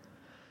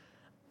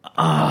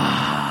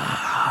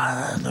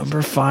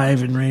 Number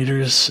 5 in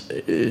Raiders. I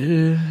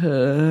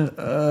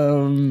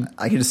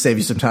can just save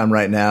you some time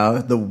right now.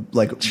 The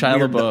Shia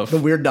weird, LaBeouf. the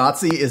weird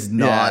Nazi is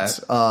not.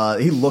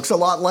 He looks a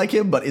lot like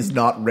him, but is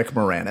not Rick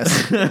Moranis.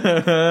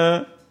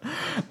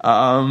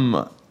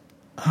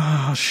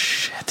 Oh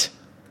shit!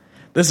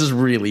 This is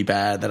really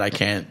bad that I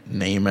can't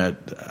name a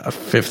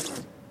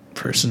 5th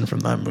person from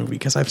that movie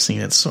because I've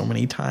seen it so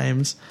many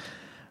times.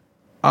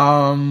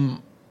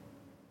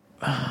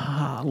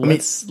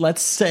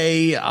 Let's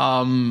say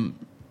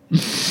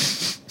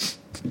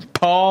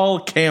Paul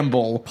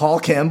Campbell. Paul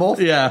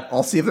Campbell. Yeah.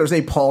 I'll see if there's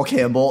a Paul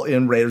Campbell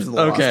in Raiders of the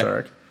Lost Okay.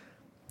 Ark.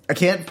 I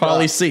can't.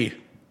 Paulie C.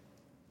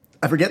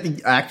 I forget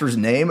the actor's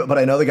name, but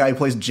I know the guy who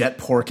plays Jet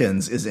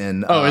Porkins is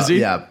in. Oh, is he?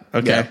 Yeah.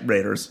 Okay. Yeah,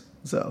 Raiders.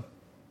 So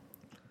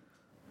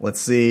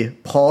let's see.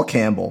 Paul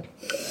Campbell.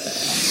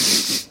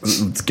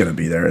 It's gonna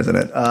be there, isn't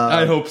it?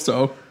 I hope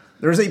so.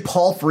 There's a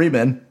Paul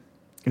Freeman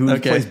who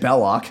Okay. plays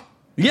Belloc.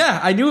 Yeah,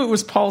 I knew it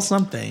was Paul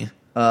something.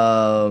 Who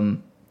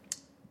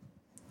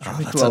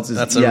else is?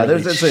 that's a Yeah,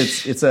 really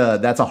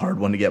that's a hard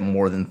one to get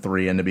more than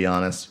 3 in, to be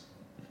honest.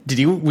 Did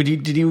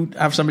you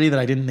have somebody that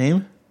I didn't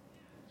name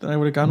that I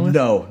would have gone with?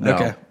 No.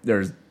 Okay.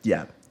 There's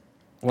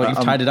Well, you've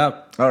tied it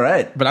up. All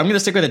right. But I'm going to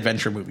stick with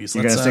adventure movies.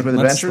 You're gonna stick with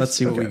adventures. Let's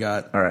see what Okay. we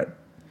got. All right.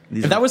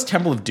 If that was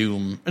Temple of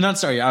Doom, no,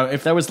 sorry,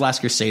 if that was Last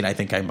Crusade, I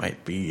think I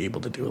might be able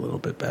to do a little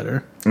bit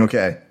better.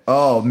 Okay.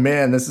 Oh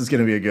man, this is going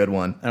to be a good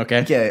one. Okay.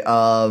 Okay.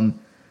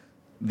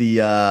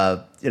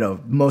 The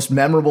most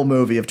memorable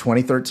movie of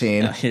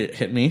 2013,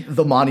 Hit me.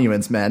 The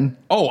Monuments Men.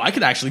 Oh, I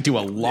could actually do a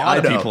lot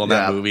of I know, people in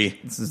that yeah. movie.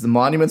 This is The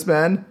Monuments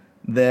Men.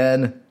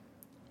 Then,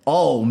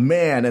 oh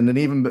man, and then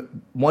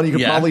even one you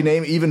could Yeah. probably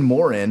name even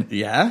more in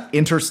Yeah.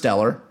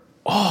 Interstellar.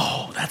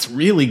 Oh, that's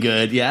really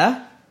good.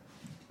 Yeah.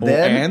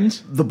 Then and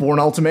The Bourne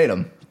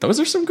Ultimatum. those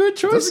are some good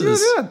Those are choices.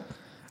 good, yeah.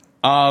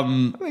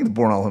 I think The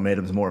Bourne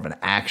Ultimatum is more of an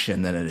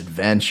action than an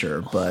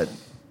adventure, but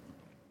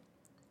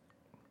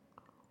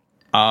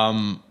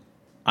I'm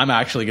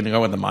actually going to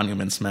go with The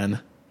Monuments Men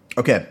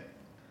okay.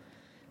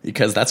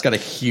 because that's got a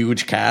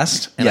huge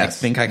cast, and I Yes.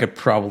 think I could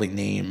probably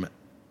name,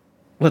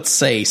 let's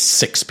say,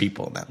 6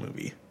 people in that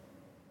movie.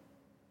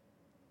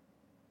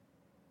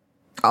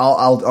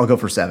 I'll go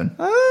for 7.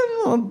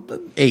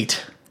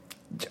 8.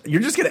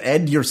 You're just gonna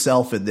end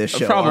yourself in this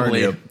show,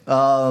 Probably. aren't you?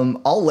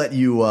 I'll let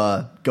you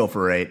go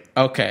for 8.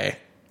 Okay.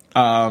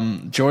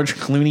 George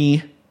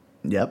Clooney.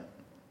 Yep.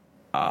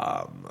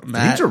 Did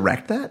Matt. he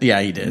direct that? Yeah,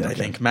 he did. I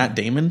think Matt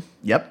Damon,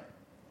 Yep.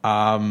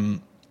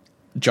 John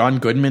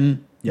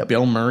Goodman, Yep.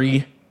 Bill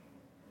Murray,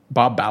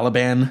 Bob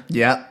Balaban.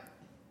 Yeah.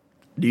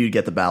 Do you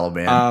get the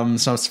Balaban?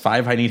 So it's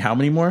 5. I need how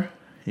many more?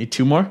 Need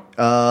 2 more,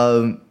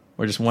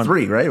 or just 1?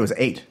 3, right? It was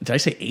 8. Did I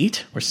say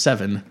 8 or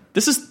 7?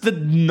 This is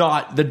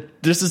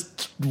This is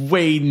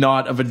way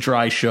not of a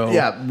dry show.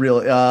 Yeah,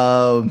 really.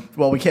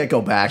 Well, we can't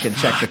go back and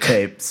check the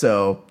tape,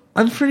 so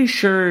I'm pretty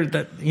sure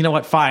that, you know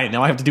what? Fine.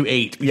 Now I have to do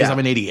 8 because Yeah. I'm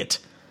an idiot.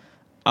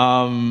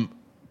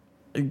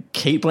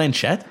 Kate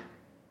Blanchett.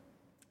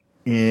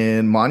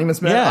 in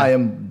Monuments Men, Yeah. I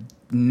am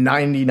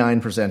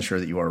 99% sure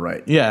that you are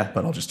right. Yeah.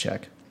 But I'll just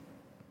check.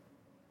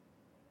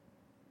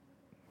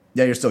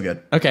 Yeah, you're still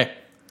good. Okay.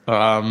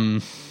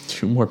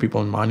 2 more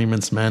people in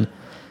Monuments Men.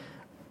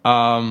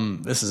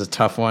 This is a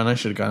tough one. I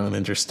should have gone with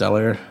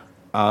Interstellar.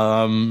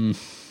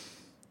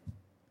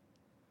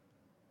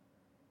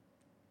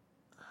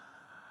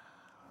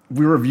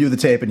 We review the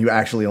tape and you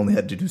actually only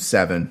had to do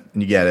 7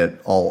 and you get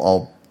it.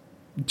 I'll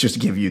just to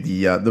give you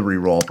the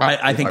reroll.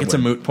 I think it's a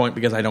win. moot point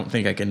because I don't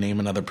think I can name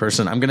another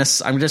person. I'm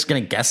just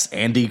gonna guess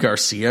Andy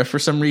Garcia for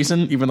some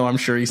reason, even though I'm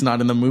sure he's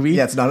not in the movie.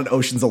 Yeah, it's not an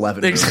Ocean's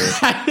 11 movie.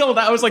 I know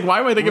that. I was like, why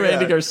am I thinking of Yeah.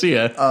 Andy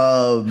Garcia?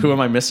 Who am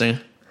I missing?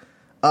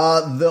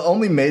 The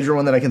only major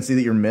one that I can see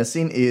that you're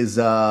missing is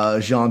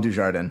Jean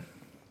Dujardin.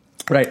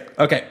 Right.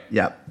 Okay.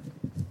 Yeah.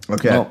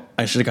 Okay. Well,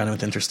 I should have gone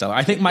with Interstellar.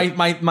 I think my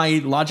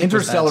logic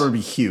Interstellar was would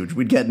be huge.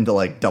 We'd get into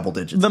like double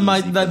digits. that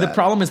easy for the that.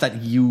 problem is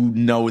that you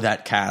know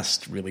that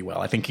cast really well.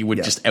 I think you would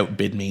Yeah. just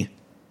outbid me.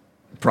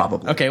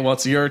 Probably. Okay, well,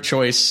 it's your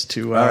choice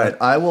to. All right.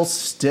 I will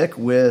stick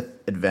with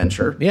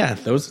adventure. Yeah,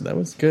 that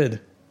was good.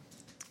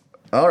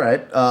 All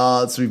right.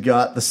 So we've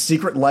got The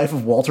Secret Life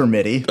of Walter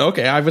Mitty.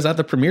 Okay, I was at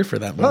the premiere for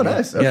that movie. Oh,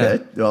 nice.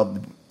 Okay. Well,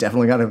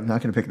 definitely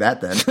not going to pick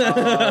that then.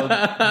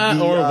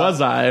 Or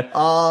was I?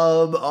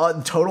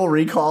 Total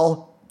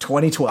Recall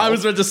 2012. I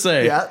was about to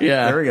say. Yeah.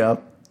 There we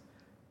go.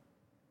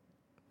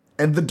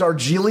 And The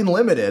Darjeeling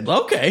Limited.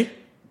 Okay.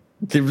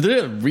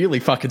 They're really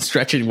fucking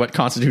stretching what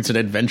constitutes an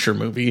adventure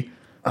movie.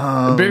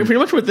 Pretty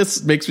much what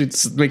this makes it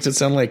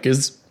sound like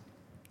is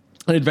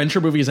an adventure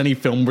movie is any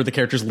film where the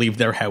characters leave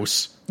their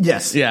house.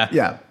 Yes. Yeah.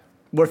 Yeah.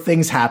 Where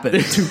things happen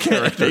to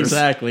characters.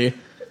 Exactly.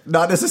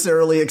 Not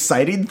necessarily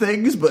exciting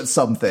things, but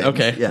some things.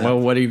 Okay. Yeah. Well,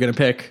 what are you going to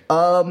pick?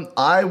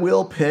 I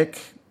will pick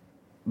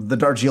The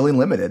Darjeeling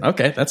Limited.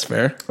 Okay, that's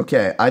fair.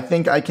 Okay. I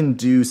think I can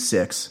do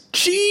 6.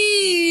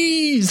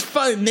 Jeez,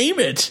 fun, name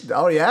it.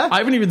 Oh, yeah? I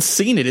haven't even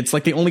seen it. It's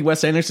like the only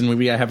Wes Anderson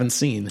movie I haven't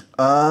seen.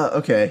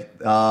 Okay.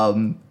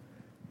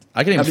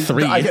 I can name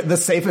 3. The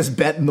safest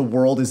bet in the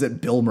world is that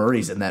Bill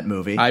Murray's in that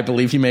movie. I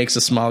believe he makes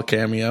a small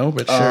cameo,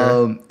 but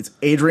sure. It's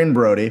Adrian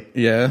Brody,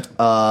 Yeah.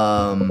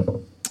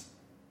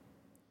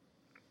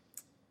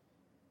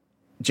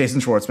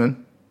 Jason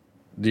Schwartzman,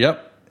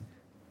 Yep.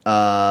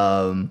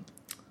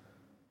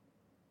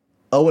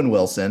 Owen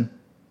Wilson,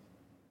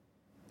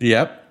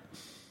 Yep.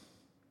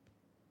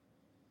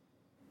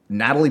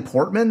 Natalie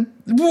Portman.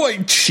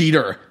 Boy,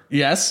 cheater.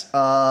 Yes.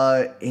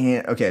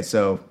 And okay,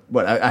 so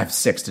what? I have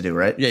 6 to do,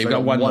 right? Yeah, you've So I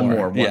got one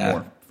more. One Yeah.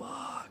 more.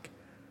 Fuck.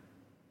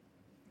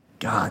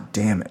 God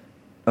damn it.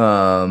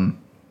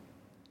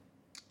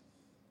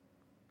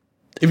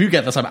 If you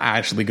get this, I'm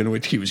actually going to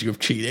accuse you of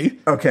cheating.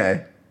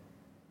 Okay.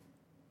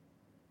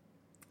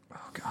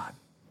 Oh God,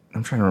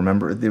 I'm trying to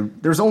remember.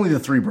 There's only the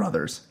 3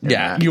 brothers. in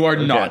Yeah, that. you are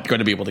Okay. not going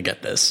to be able to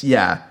get this.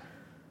 Yeah.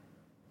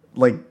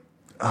 Like,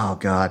 oh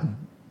God.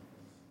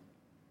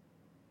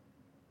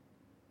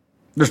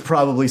 There's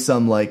probably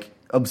some like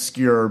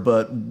obscure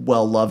but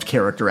well-loved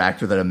character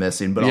actor that I'm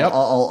missing, but Yep.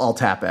 I'll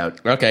tap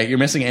out. Okay, you're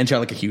missing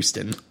Angelica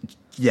Houston.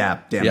 Yeah,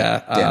 damn Yeah,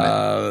 it.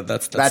 Damn it.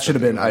 that's That should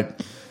have been I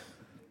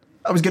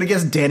was gonna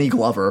guess Danny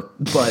Glover,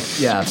 but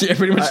yeah. Yeah,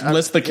 pretty much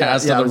list the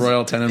cast of the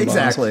Royal Tenenbaums.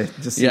 Exactly.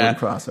 Just see Yeah. what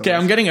crossover. Okay,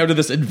 I'm getting out of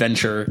this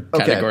adventure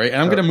Okay. category,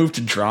 and I'm going to move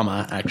to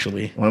drama.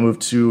 Actually, I want to move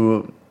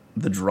to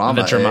the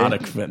drama.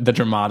 the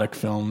dramatic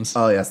films.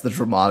 Oh yes, the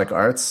dramatic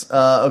arts.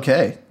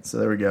 Okay, so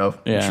there we go.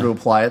 Yeah. Should we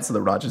apply it so that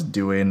we're not just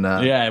doing?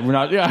 Yeah, we're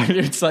not. Yeah,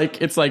 it's like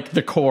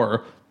the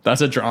core.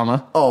 That's a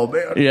drama. Oh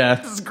man, Yeah.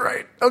 this is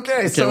great.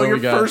 Okay, so what your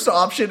we got? first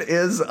option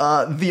is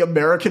the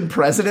American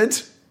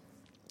president.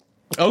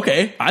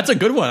 Okay, that's a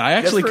good one. I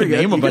actually pretty could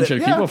name good. a You bunch get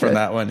of it. people Yeah, from okay.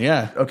 that one.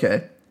 Yeah.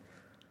 Okay.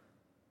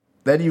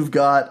 Then you've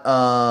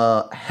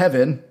got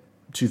Heaven,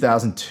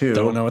 2002.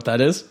 Don't know what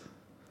that is.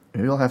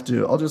 Maybe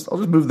I'll just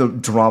move the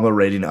drama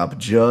rating up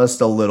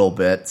just a little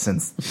bit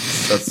since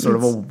that's sort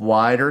of a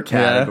wider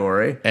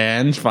category. Yeah.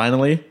 And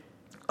finally,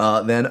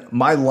 Then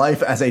My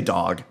Life as a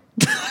Dog.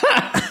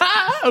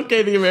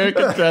 okay, the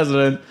American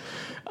president.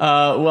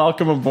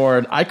 Welcome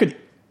aboard. I could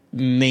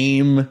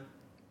name.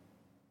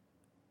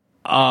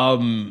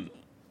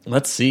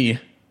 Let's see.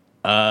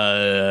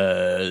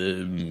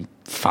 5.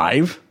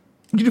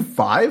 You do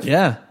 5?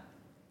 Yeah.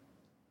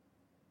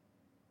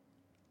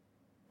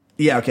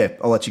 Yeah, okay.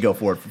 I'll let you go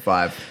for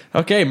 5.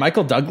 Okay,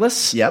 Michael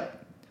Douglas.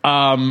 Yep.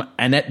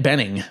 Annette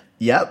Bening.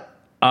 Yep.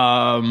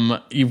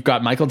 You've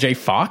got Michael J.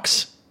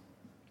 Fox.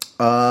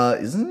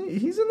 Isn't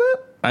he's in that?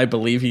 I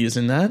believe he is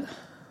in that.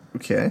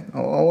 Okay.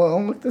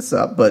 I'll look this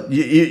up, but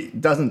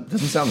doesn't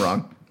sound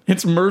wrong.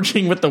 It's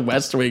merging with the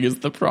West Wing is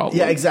the problem.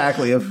 Yeah,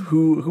 exactly. Of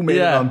who made it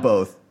Yeah. on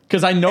both.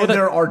 Because I know And that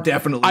there are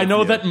definitely I a know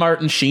few. that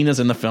Martin Sheen is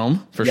in the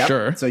film for Yep.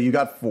 sure. So you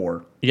got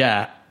 4.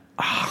 Yeah.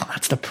 Oh,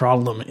 that's the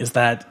problem, is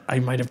that I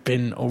might have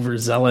been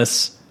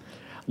overzealous.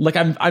 Like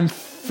I'm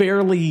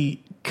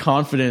fairly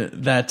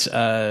confident that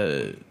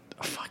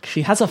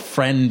she has a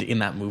friend in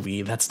that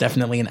movie. That's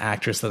definitely an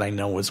actress that I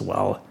know as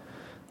well.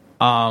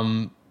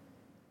 And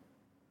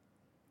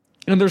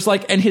there's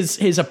and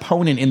his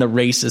opponent in the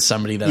race is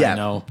somebody that I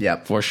know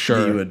for sure.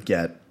 That you would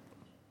get.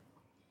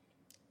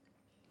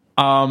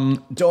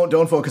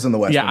 Don't focus on the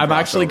West. Yeah, Wing I'm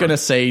actually crossover. going to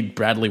say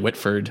Bradley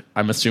Whitford.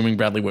 I'm assuming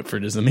Bradley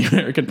Whitford is in the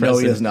American No,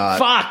 he president. is not.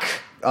 Fuck!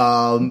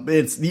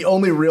 It's the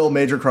only real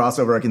major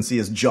crossover I can see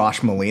is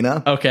Josh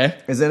Molina. Okay.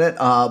 Is in it.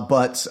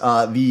 But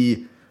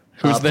the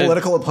Who's the-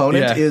 political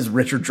opponent yeah. is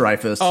Richard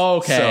Dreyfuss. Oh,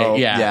 okay, So,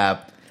 yeah.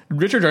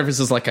 Richard Dreyfuss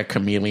is like a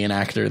chameleon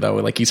actor, though.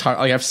 Like, he's hard.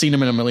 Like, I've seen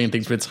him in a million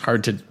things, but it's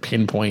hard to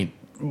pinpoint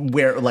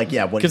where, like,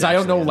 yeah, what because I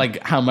don't know in.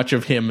 like how much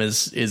of him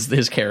is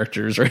his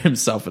characters or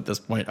himself at this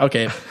point.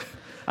 Okay,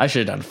 I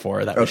should have done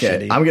 4. That was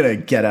Okay, shitty. I'm gonna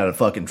get out of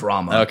fucking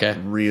drama. Okay.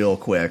 real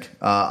quick.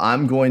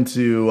 I'm going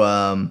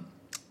to.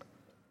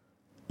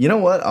 You know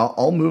what?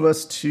 I'll move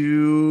us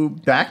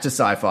back to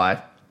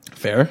sci-fi.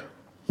 Fair.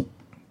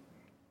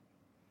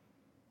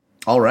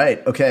 All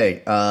right.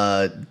 Okay.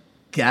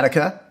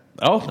 Gattaca.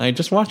 Oh, I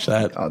just watched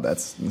that. Oh,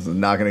 this is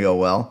not going to go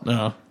well.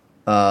 No.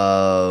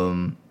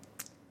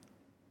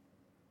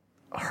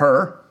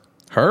 Her.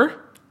 Her?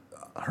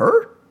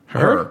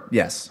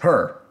 Yes.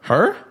 Her.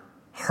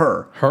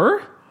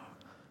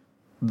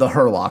 The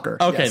Her Locker.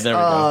 Okay, yes. there we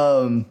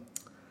go.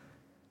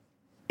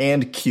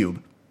 And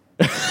Cube.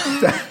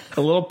 A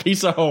little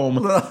piece of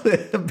home. A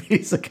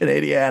piece of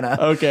Canadiana.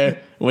 Okay.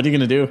 What are you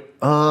going to do?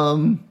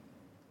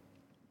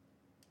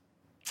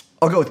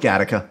 I'll go with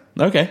Gattaca.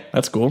 Okay,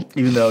 that's cool.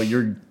 Even though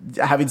you're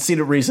having seen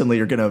it recently,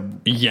 you're gonna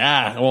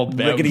Yeah, well,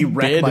 rickety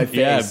wreck my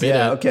face.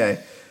 Yeah, okay.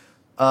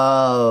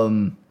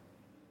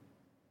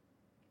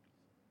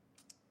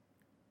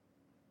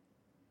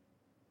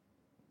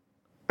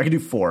 I can do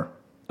 4.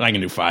 I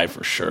can do 5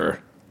 for sure.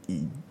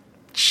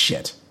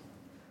 Shit.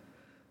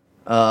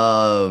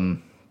 All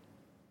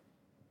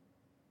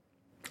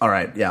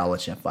right, yeah, I'll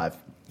let you have 5.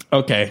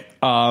 Okay.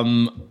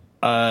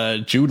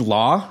 Jude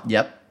Law,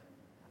 Yep.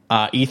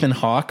 Ethan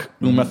Hawke,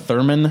 Uma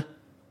Thurman.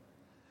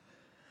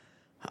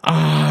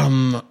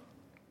 I'll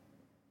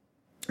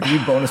give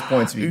you bonus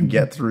points if you can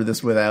get through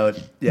this without.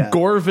 Yeah.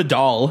 Gore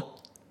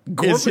Vidal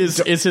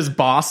is his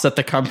boss at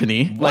the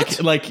company.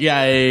 What? Like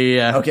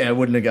yeah. Okay, I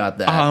wouldn't have got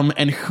that.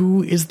 And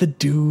who is the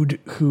dude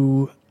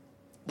who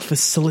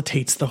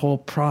facilitates the whole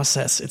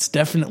process? It's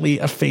definitely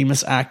a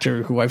famous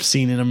actor who I've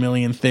seen in a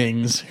million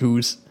things.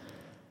 Who's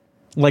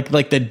like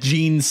the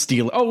Gene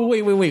Stealer. Oh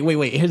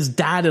wait. His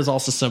dad is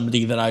also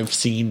somebody that I've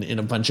seen in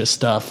a bunch of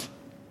stuff.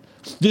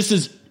 This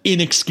is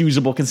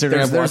inexcusable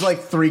considering there's like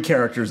 3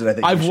 characters that I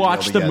think I've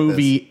watched the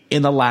movie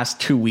in the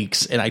last 2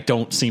 weeks and I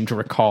don't seem to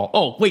recall.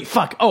 Oh wait,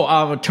 fuck.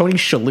 Oh, Tony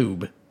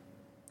Shalhoub.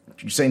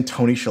 You're saying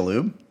Tony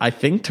Shalhoub? I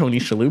think Tony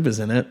Shalhoub is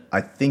in it.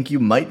 I think you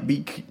might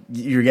be.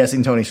 You're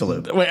guessing Tony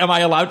Shalhoub. Wait, am I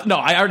allowed? No,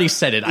 I already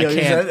said it. I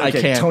can't. Okay, I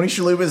can't. Tony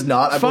Shalhoub is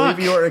not. I Fuck.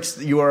 believe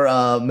you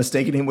are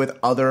mistaking him with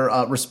other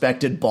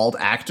respected bald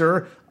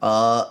actor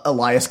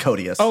Elias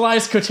Koteas.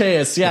 Elias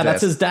Koteas. Yeah,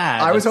 that's his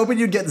dad. I was hoping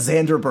you'd get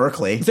Xander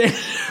Berkeley.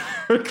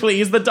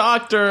 Berkeley is the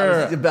doctor.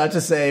 I was about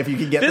to say if you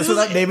could get this This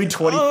without is- naming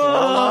 24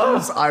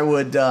 alarms, I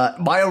would.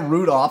 Maya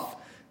Rudolph.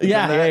 is in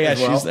Yeah, that yeah, as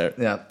well. she's there.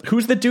 Yeah.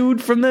 Who's the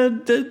dude from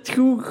the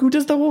who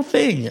does the whole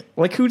thing?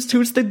 Like who's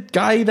the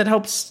guy that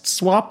helps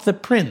swap the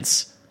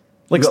prince?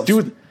 Like Who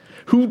else?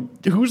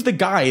 who's the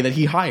guy that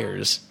he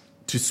hires?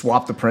 To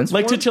swap the prince.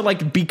 Like for? to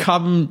like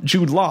become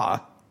Jude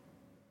Law.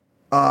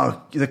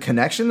 The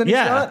connection that he's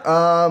Yeah.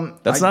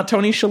 got. That's not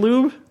Tony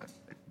Shalhoub?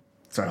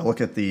 Sorry, I'll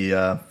look at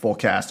the full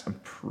cast.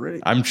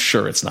 I'm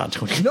sure it's not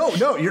Tony.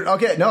 No, you're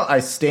okay. No, I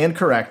stand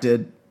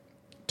corrected.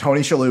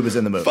 Tony Shalhoub is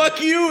in the movie.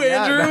 Fuck you,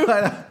 Yeah, Andrew.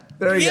 no,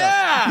 there you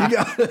Yeah. go. You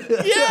got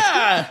it.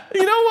 Yeah.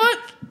 You know what?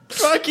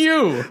 Fuck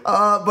you.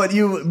 But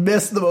you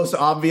missed the most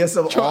obvious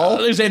of all.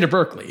 Alexander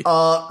Berkeley.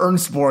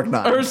 Ernst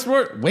Borgnine.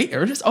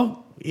 Ernest?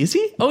 Oh, is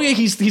he? Oh yeah,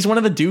 he's one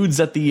of the dudes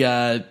at the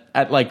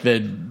at like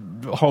the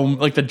home,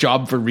 like the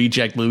job for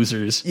reject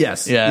losers.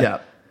 Yes. Yeah. Yeah.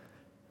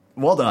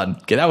 Well done.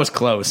 Okay, that was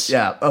close.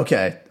 Yeah.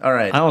 Okay. All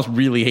right. I almost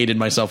really hated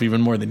myself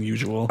even more than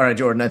usual. All right,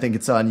 Jordan. I think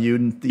it's on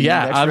you. The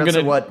Yeah, next I'm round.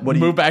 gonna So what do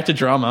move you? back to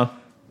drama.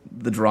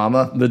 The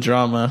drama. The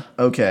drama.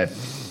 Okay.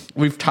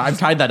 I've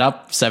tied that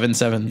up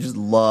 7-7. Just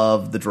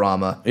love the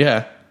drama.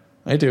 Yeah,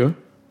 I do.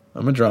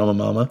 I'm a drama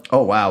mama.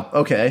 Oh wow.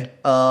 Okay.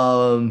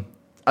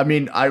 I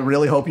mean, I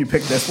really hope you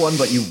pick this one,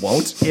 but you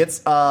won't.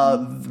 It's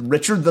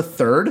Richard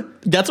III.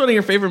 That's one of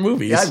your favorite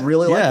movies. Yeah, I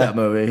really like that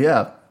movie.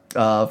 Yeah.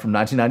 From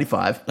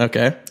 1995.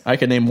 Okay, I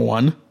can name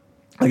one.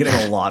 I get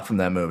a lot from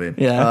that movie.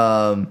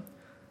 Yeah.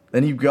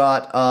 Then you've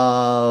got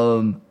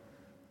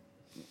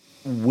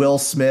Will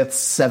Smith's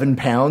 7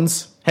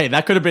 Pounds. Hey,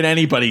 that could have been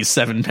anybody's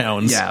 7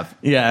 pounds. Yeah.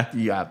 Yeah.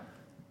 Yeah.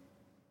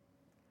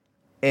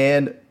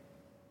 And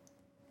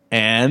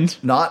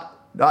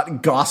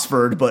not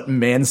Gosford, but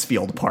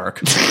Mansfield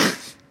Park.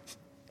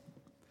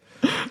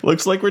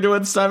 Looks like we're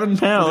doing 7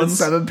 pounds.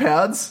 7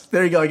 pounds.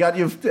 There you go. I got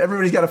you.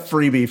 Everybody's got a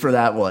freebie for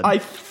that one. I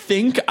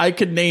think I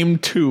could name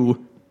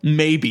 2,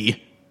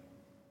 maybe.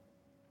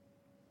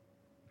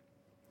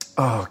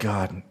 Oh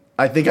God.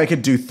 I think I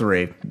could do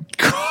 3.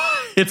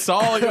 It's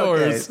all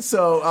yours. Okay,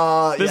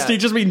 so This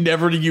teaches me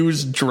never to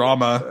use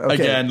drama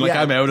again. Like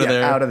I'm out of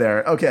there. Out of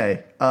there.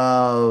 Okay.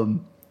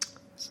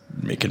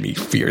 Making me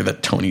fear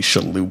that Tony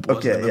Shalhoub was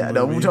in Okay. the Yeah.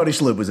 No. movie. Tony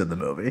Shalhoub was in the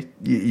movie.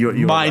 You were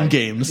Mind right.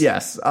 games.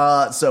 Yes.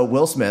 So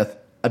Will Smith.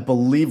 I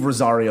believe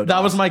Rosario.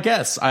 That was Dawson. my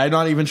guess. I'm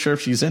not even sure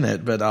if she's in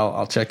it, but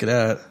I'll check it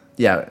out.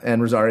 Yeah,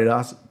 and Rosario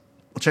Dawson.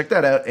 We'll check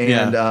that out.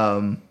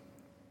 And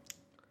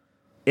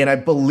and I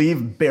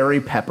believe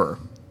Barry Pepper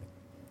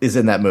is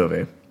in that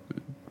movie.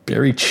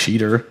 Barry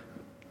Cheater.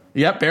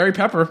 Yep, Barry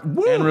Pepper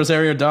and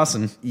Rosario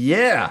Dawson.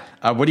 Yeah,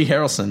 Woody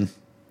Harrelson.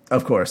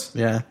 of course.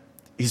 Yeah.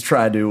 He's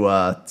trying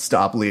to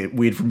stop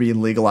weed from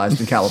being legalized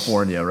in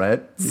California,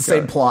 right? It's the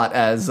same plot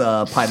as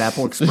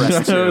Pineapple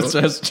Express 2.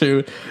 Express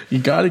 2. You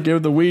got to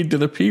give the weed to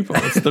the people.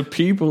 It's the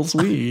people's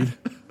weed.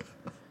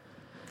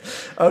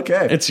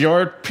 Okay. It's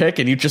your pick,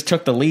 and you just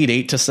took the lead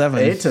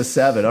 8-7.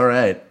 8-7. All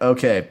right.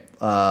 Okay.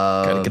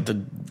 Gotta get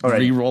the right,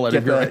 re-roll out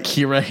of your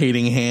Akira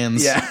hating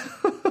hands.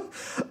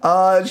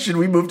 Yeah. Should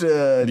we move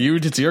to...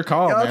 It's your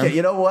call, Okay, man.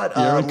 you know what?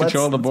 You're in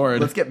control of the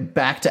board. Let's get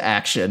back to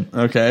action.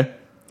 Okay.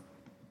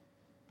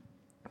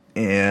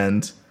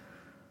 And...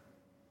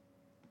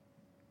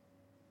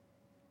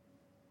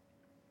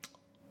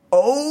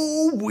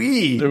 Oh, what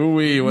do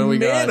we got?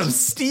 Man of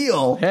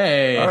Steel.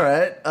 Hey. All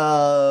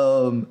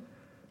right.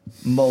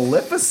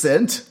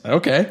 Maleficent.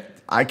 Okay.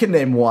 I can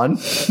name one.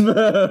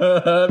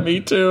 Me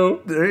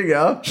too. There you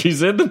go.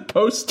 She's in the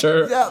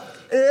poster. Yeah.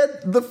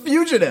 And The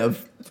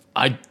Fugitive.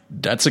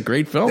 That's a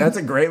great film. That's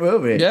a great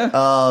movie. Yeah.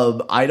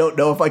 I don't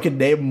know if I could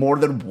name more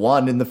than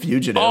one in The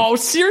Fugitive. Oh,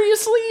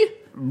 seriously?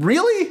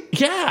 Really?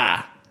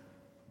 Yeah.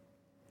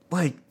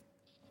 Like,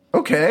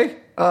 okay.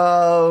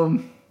 No,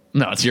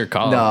 it's your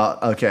call. No,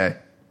 okay.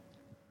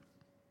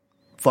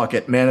 Fuck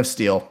it. Man of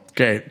Steel.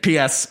 Okay.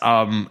 P.S.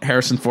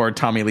 Harrison Ford,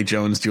 Tommy Lee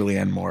Jones,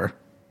 Julianne Moore.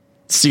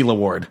 Seal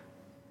Award.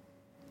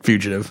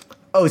 Fugitive.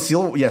 Oh,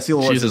 Seal Award's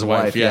She's his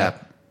wife, yeah.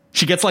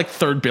 She gets like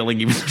third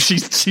billing, even though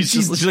she's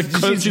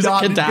a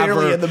not cadaver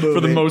barely in the movie. for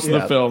the most of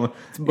the film.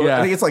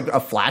 I think it's like a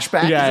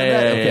flashback. Yeah, isn't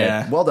that? Okay.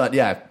 yeah. Well done.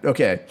 Yeah.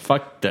 Okay.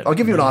 Fuck that. I'll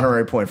give you an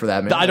honorary point for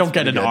that, man. I don't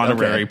That's get an pretty good.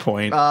 honorary Okay.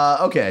 point.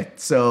 Okay.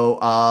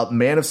 So,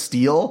 Man of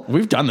Steel,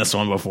 We've done this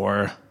one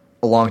before.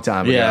 a long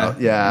time ago.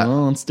 Yeah.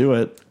 Well, let's do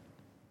it.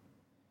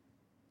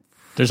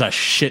 There's a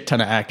shit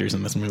ton of actors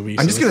in this movie.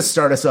 I'm just going to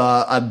start us.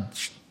 I'm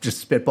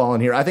just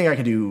spitballing here. I think I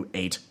could do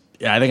 8.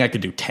 Yeah, I think I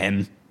could do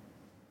 10.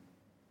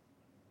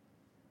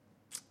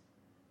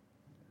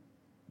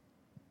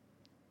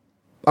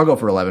 I'll go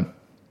for 11.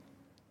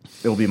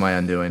 It'll be my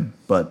undoing,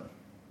 but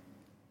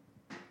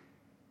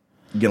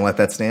you gonna let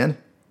that stand?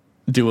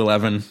 Do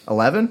 11.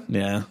 11?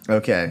 Yeah.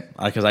 Okay.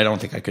 Because I don't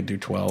think I could do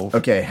 12.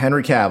 Okay.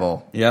 Henry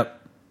Cavill, Yep.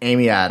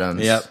 Amy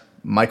Adams, Yep.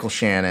 Michael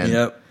Shannon.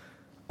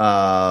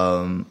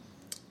 Yep.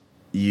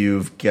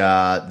 You've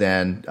got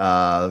then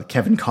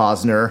Kevin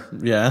Costner,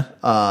 Yeah.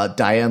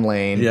 Diane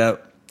Lane.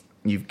 Yep.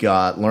 You've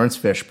got Lawrence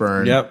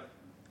Fishburne. Yep.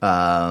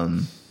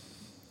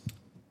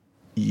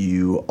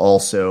 You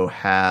also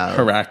have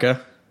Haraka.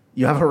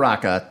 You have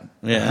Haraka.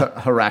 Yeah.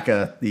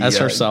 Haraka the As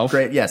herself.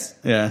 Great. Yes.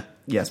 Yeah.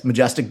 Yes.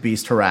 Majestic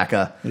Beast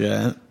Haraka.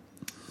 Yeah.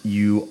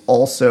 You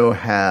also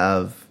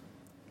have.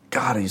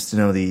 God, I used to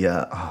know the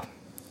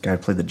guy who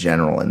played the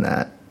general in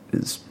that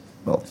is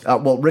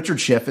Richard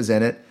Schiff is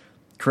in it.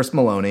 Chris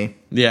Maloney.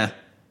 Yeah.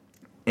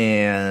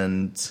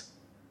 And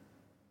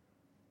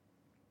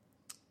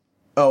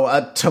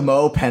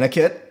Timo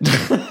Pennicott.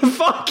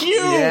 Fuck you.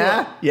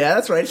 Yeah,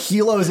 that's right.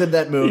 Hilo's in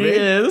that movie. He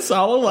is.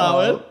 I'll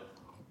allow it.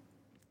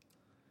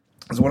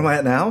 So what am I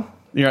at now?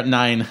 You're at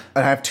 9.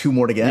 I have 2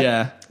 more to get.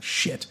 Yeah.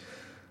 Shit.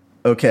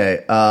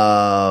 Okay.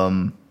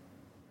 God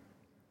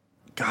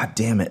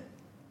damn it.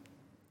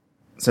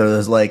 So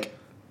there's like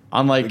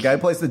Unlike the guy who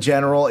plays the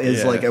general is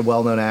Yeah. like a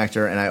well-known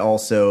actor, and I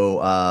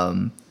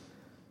also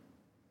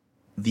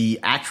the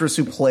actress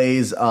who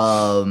plays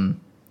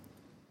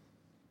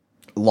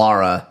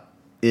Lara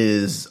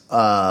is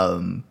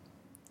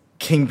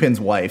Kingpin's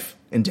wife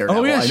in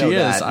Daredevil. Oh yeah, I know she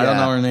is. that. I don't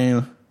know her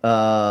name.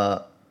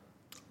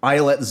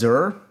 Ayelet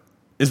Zur.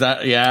 Is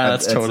that? Yeah,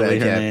 that's totally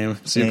her yeah. name.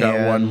 So you've got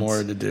one And-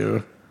 more to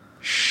do.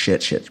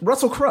 Shit.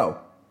 Russell Crowe.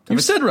 You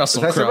said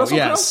Russell Did I say Crowe. Russell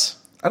Yes. Crowe?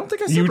 I don't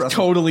think I said You Russell.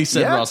 totally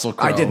said Yeah? Russell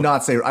Crowe. I did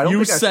not say. I don't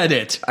You think said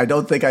it. I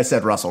don't think I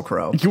said Russell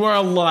Crowe. You are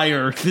a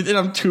liar.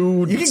 I'm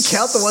too. You can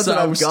count the ones that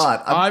I've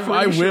got. I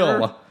pretty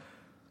will. sure-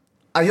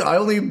 I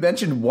only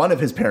mentioned one of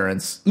his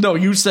parents. No,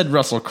 you said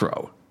Russell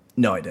Crowe.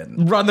 No, I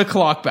didn't. Run the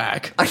clock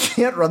back. I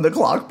can't run the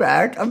clock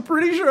back. I'm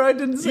pretty sure I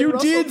didn't say You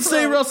Russell did Crowe.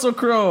 say Russell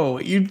Crowe.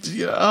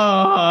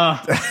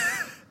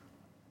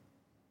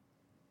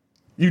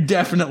 You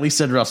definitely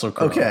said Russell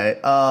Crowe. Okay.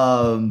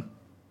 Oh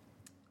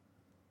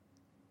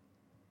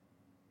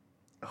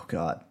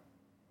God.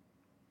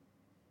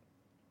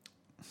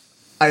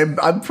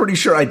 I'm pretty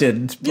sure I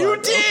didn't. But,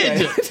 You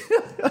did.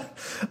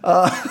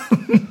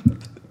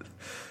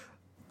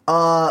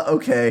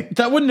 Okay.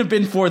 That wouldn't have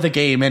been for the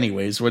game,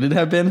 anyways. Would it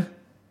have been?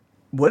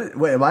 What?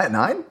 Wait, am I at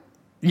 9?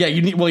 Yeah,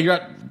 you need. Well, you're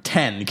at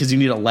 10 because you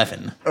need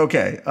 11.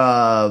 Okay.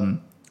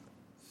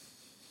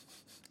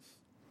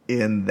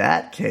 In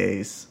that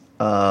case,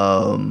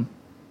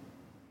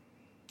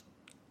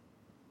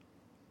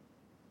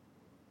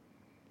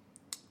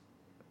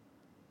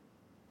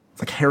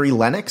 it's like Harry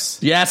Lennox.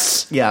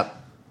 Yes. Yeah.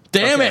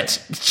 Damn Okay.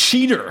 it.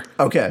 Cheater.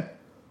 Okay.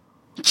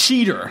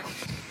 Cheater.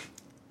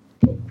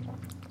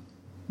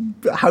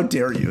 How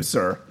dare you,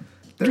 sir?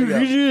 There you go.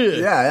 Yeah.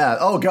 Yeah.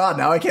 Oh God,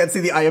 now I can't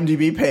see the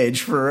IMDb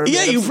page for. Yeah,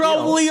 Man of you Steel.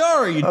 probably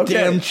are, you Okay.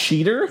 damn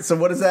cheater. So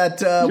what is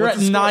that? You're what's at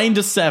the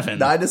score? 9-7.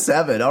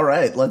 9-7. All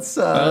right, let's.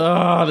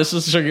 This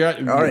is so you're at,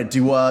 all right, do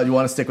you want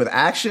to stick with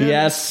action?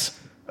 Yes.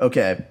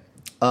 Okay.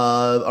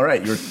 All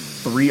right, your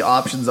 3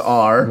 options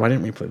are Why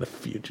didn't we play The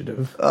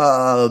Fugitive?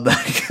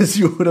 because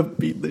you would have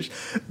beaten the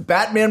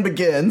Batman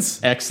Begins,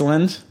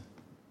 Excellent.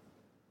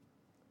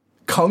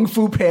 Kung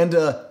Fu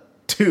Panda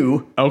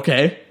 2.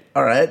 Okay.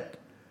 All right,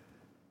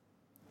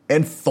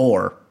 and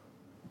Thor.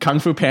 Kung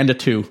Fu Panda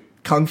 2.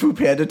 Kung Fu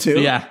Panda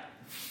 2. Yeah.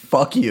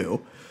 Fuck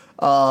you.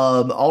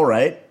 All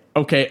right.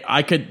 Okay,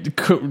 I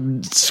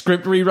could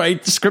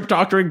script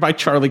doctoring by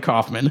Charlie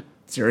Kaufman.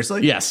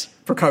 Seriously? Yes.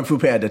 For Kung Fu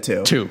Panda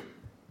 2. 2.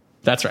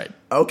 That's right.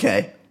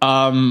 Okay.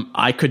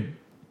 I could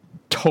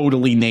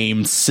totally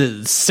name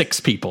 6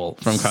 people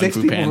from Kung 6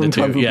 Fu people Panda from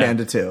 2. Kung Fu Yeah.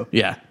 Panda 2.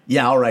 Yeah.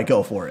 Yeah, all right,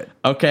 go for it.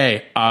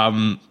 Okay.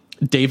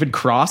 David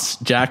Cross,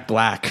 Jack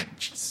Black.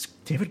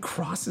 David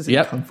Cross is in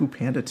Yep. Kung Fu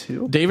Panda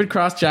 2? David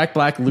Cross, Jack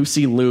Black,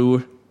 Lucy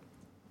Liu,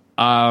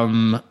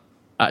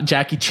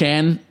 Jackie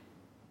Chan,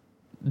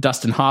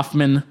 Dustin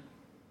Hoffman,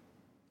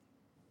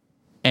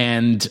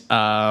 and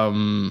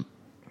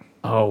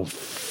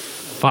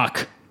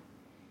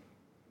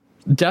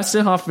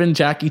Dustin Hoffman,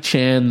 Jackie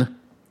Chan,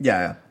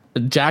 Yeah.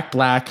 Jack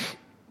Black,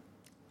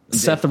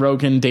 Seth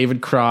Rogen,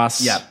 David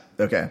Cross. Yeah.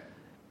 Okay.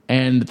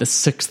 And the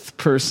 6th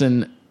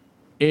person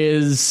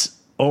is,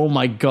 oh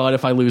my god,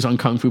 if I lose on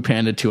Kung Fu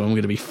Panda 2, I'm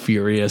going to be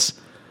furious.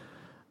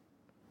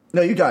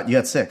 No, you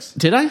got 6.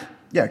 Did I?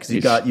 Yeah,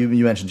 because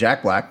you mentioned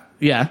Jack Black,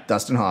 Yeah.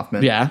 Dustin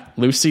Hoffman, Yeah.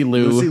 Lucy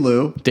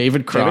Liu, David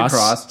David Cross,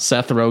 Cross,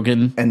 Seth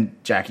Rogen, and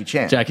Jackie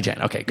Chan. Jackie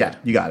Chan. Okay, good. Yeah,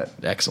 you got it.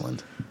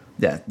 Excellent.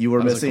 Yeah, you were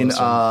was a missing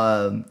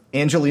close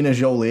Angelina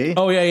Jolie.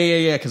 Oh,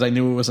 yeah, because I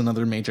knew it was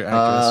another major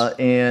actress.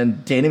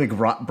 And Danny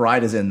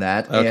McBride is in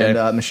that, Okay.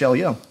 and Michelle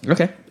Yeoh.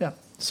 Okay. Yeah,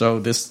 So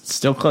this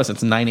still close.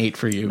 It's 9-8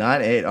 for you.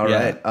 9-8. All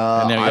right. And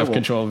now you I have will-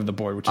 control of the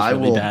board, which is I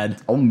really will. bad.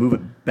 I'll move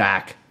it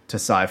back to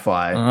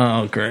sci-fi.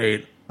 Oh,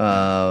 great.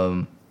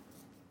 All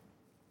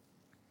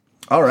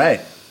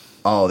right.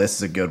 Oh,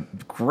 this is a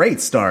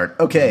great start.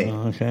 Okay.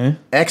 Okay.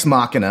 Ex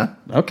Machina,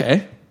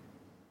 Okay.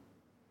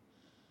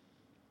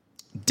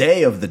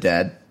 Day of the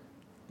Dead.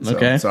 So,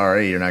 Okay.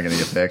 Sorry, you're not going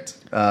to get picked.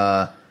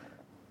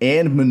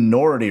 And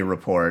Minority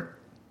Report.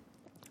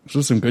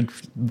 So some good.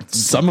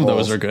 Some of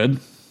those polls. are good.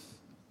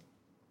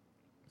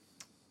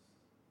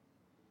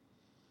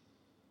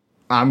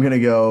 I'm going to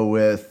go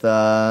with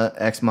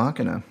Ex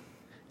Machina.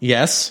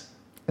 Yes.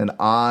 And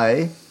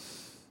I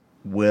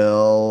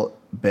will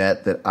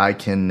bet that I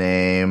can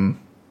name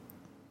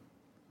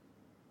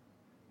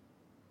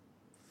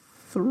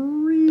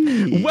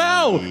 3.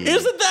 Wow!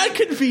 Isn't that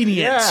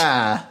convenient?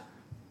 Yeah.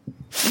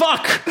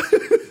 Fuck!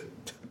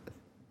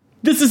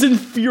 This is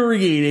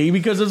infuriating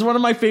because it's one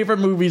of my favorite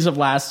movies of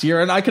last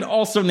year, and I can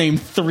also name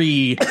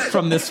 3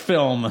 from this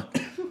film.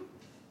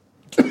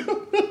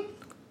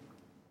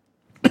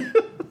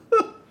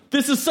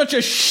 This is such a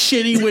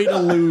shitty way to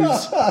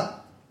lose.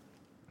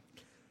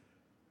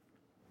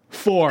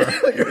 4.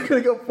 You're going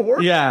to go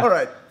 4? Yeah. All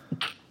right.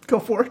 Go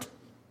for it.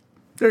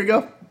 There you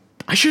go.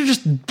 I should have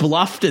just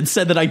bluffed and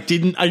said that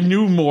I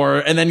knew more,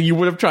 and then you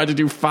would have tried to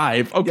do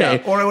 5.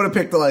 Okay. Yeah. Or I would have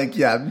picked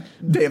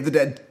Day of the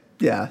Dead.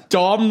 Yeah.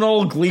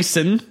 Domhnall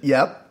Gleeson,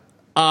 Yep.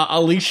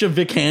 Alicia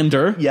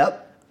Vikander, Yep.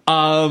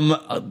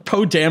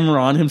 Poe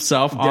Dameron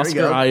himself, There you Oscar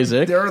go.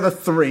 Isaac. There are the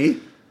 3.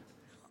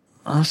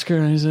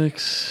 Oscar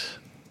Isaacs.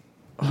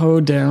 Poe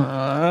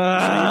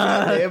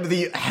Dameron. They have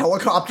the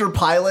helicopter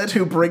pilot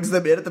who brings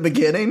them in at the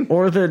beginning.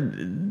 Or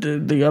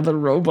the other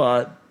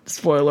robot.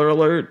 Spoiler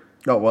alert.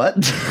 Oh, what?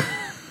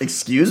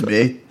 Excuse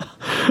me.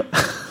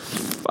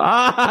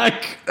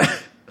 Fuck.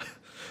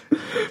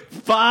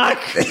 Fuck.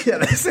 Yeah,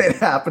 this ain't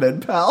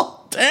happening,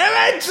 pal.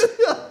 Damn it.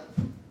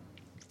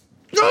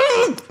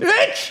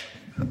 Bitch.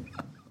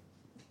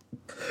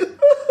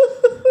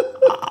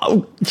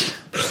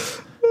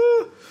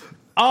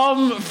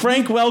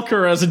 Frank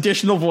Welker as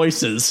additional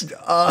voices.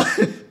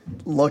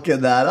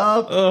 Looking that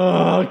up.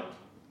 Oh,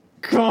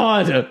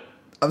 God.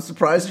 I'm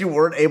surprised you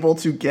weren't able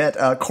to get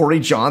Corey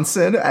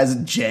Johnson as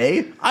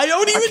Jay. I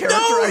don't A even character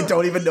know. I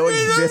don't even know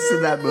exists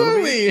in that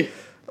movie.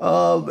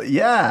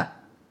 Yeah.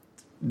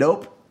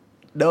 Nope.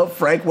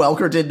 Frank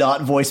Welker did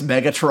not voice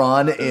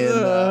Megatron in...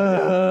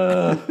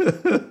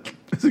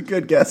 It's a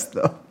good guess,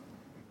 though.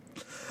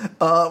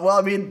 Well,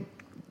 I mean,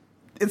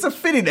 it's a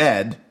fitting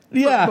end.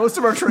 Yeah. Most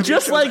of our trivia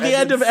just shows like the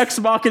end of ended- Ex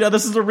Machina,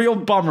 this is a real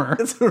bummer.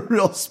 It's a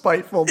real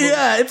spiteful movie.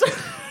 Yeah, it's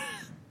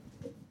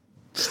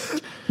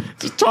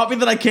just taught me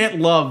that I can't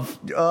love.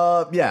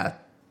 Yeah.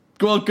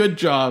 Well, good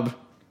job.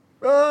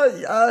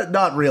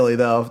 Not really,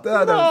 though.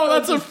 No,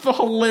 that's a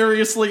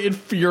hilariously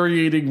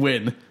infuriating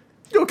win.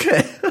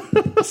 Okay.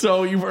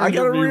 So you've earned I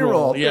got a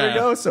reroll. Yeah. There you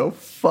go. So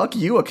fuck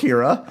you,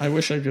 Akira. I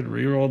wish I could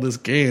reroll this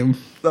game.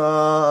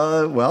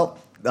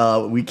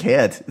 We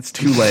can't. It's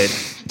too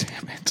late.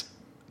 Damn it.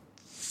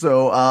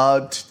 So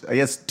I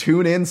guess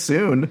tune in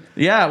soon.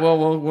 Yeah,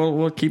 well,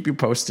 we'll keep you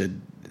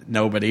posted.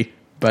 Nobody,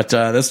 but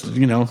this,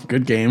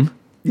 good game.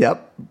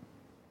 Yep.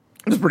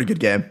 It's a pretty good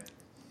game.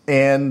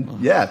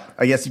 And yeah,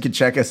 I guess you can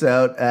check us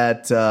out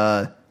at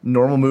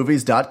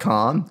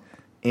normalmovies.com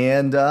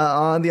and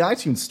on the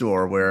iTunes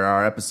store where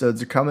our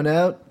episodes are coming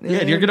out.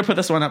 Yeah, you're gonna put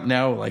this one up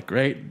now, like,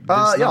 right? There's yeah,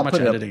 not I'll much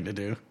put it up. editing to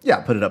do. Yeah,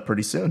 put it up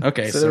pretty soon.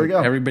 Okay, so there we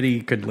go.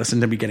 everybody could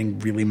listen to me getting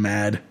really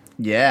mad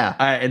Yeah.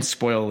 and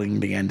spoiling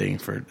the ending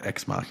for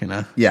Ex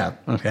Machina. Yeah.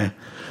 Okay,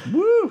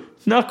 Woo.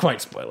 not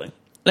quite spoiling.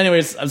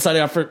 Anyways, I'm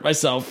signing off for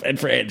myself and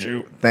for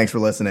Andrew. Thanks for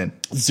listening.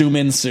 Zoom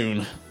in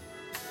soon.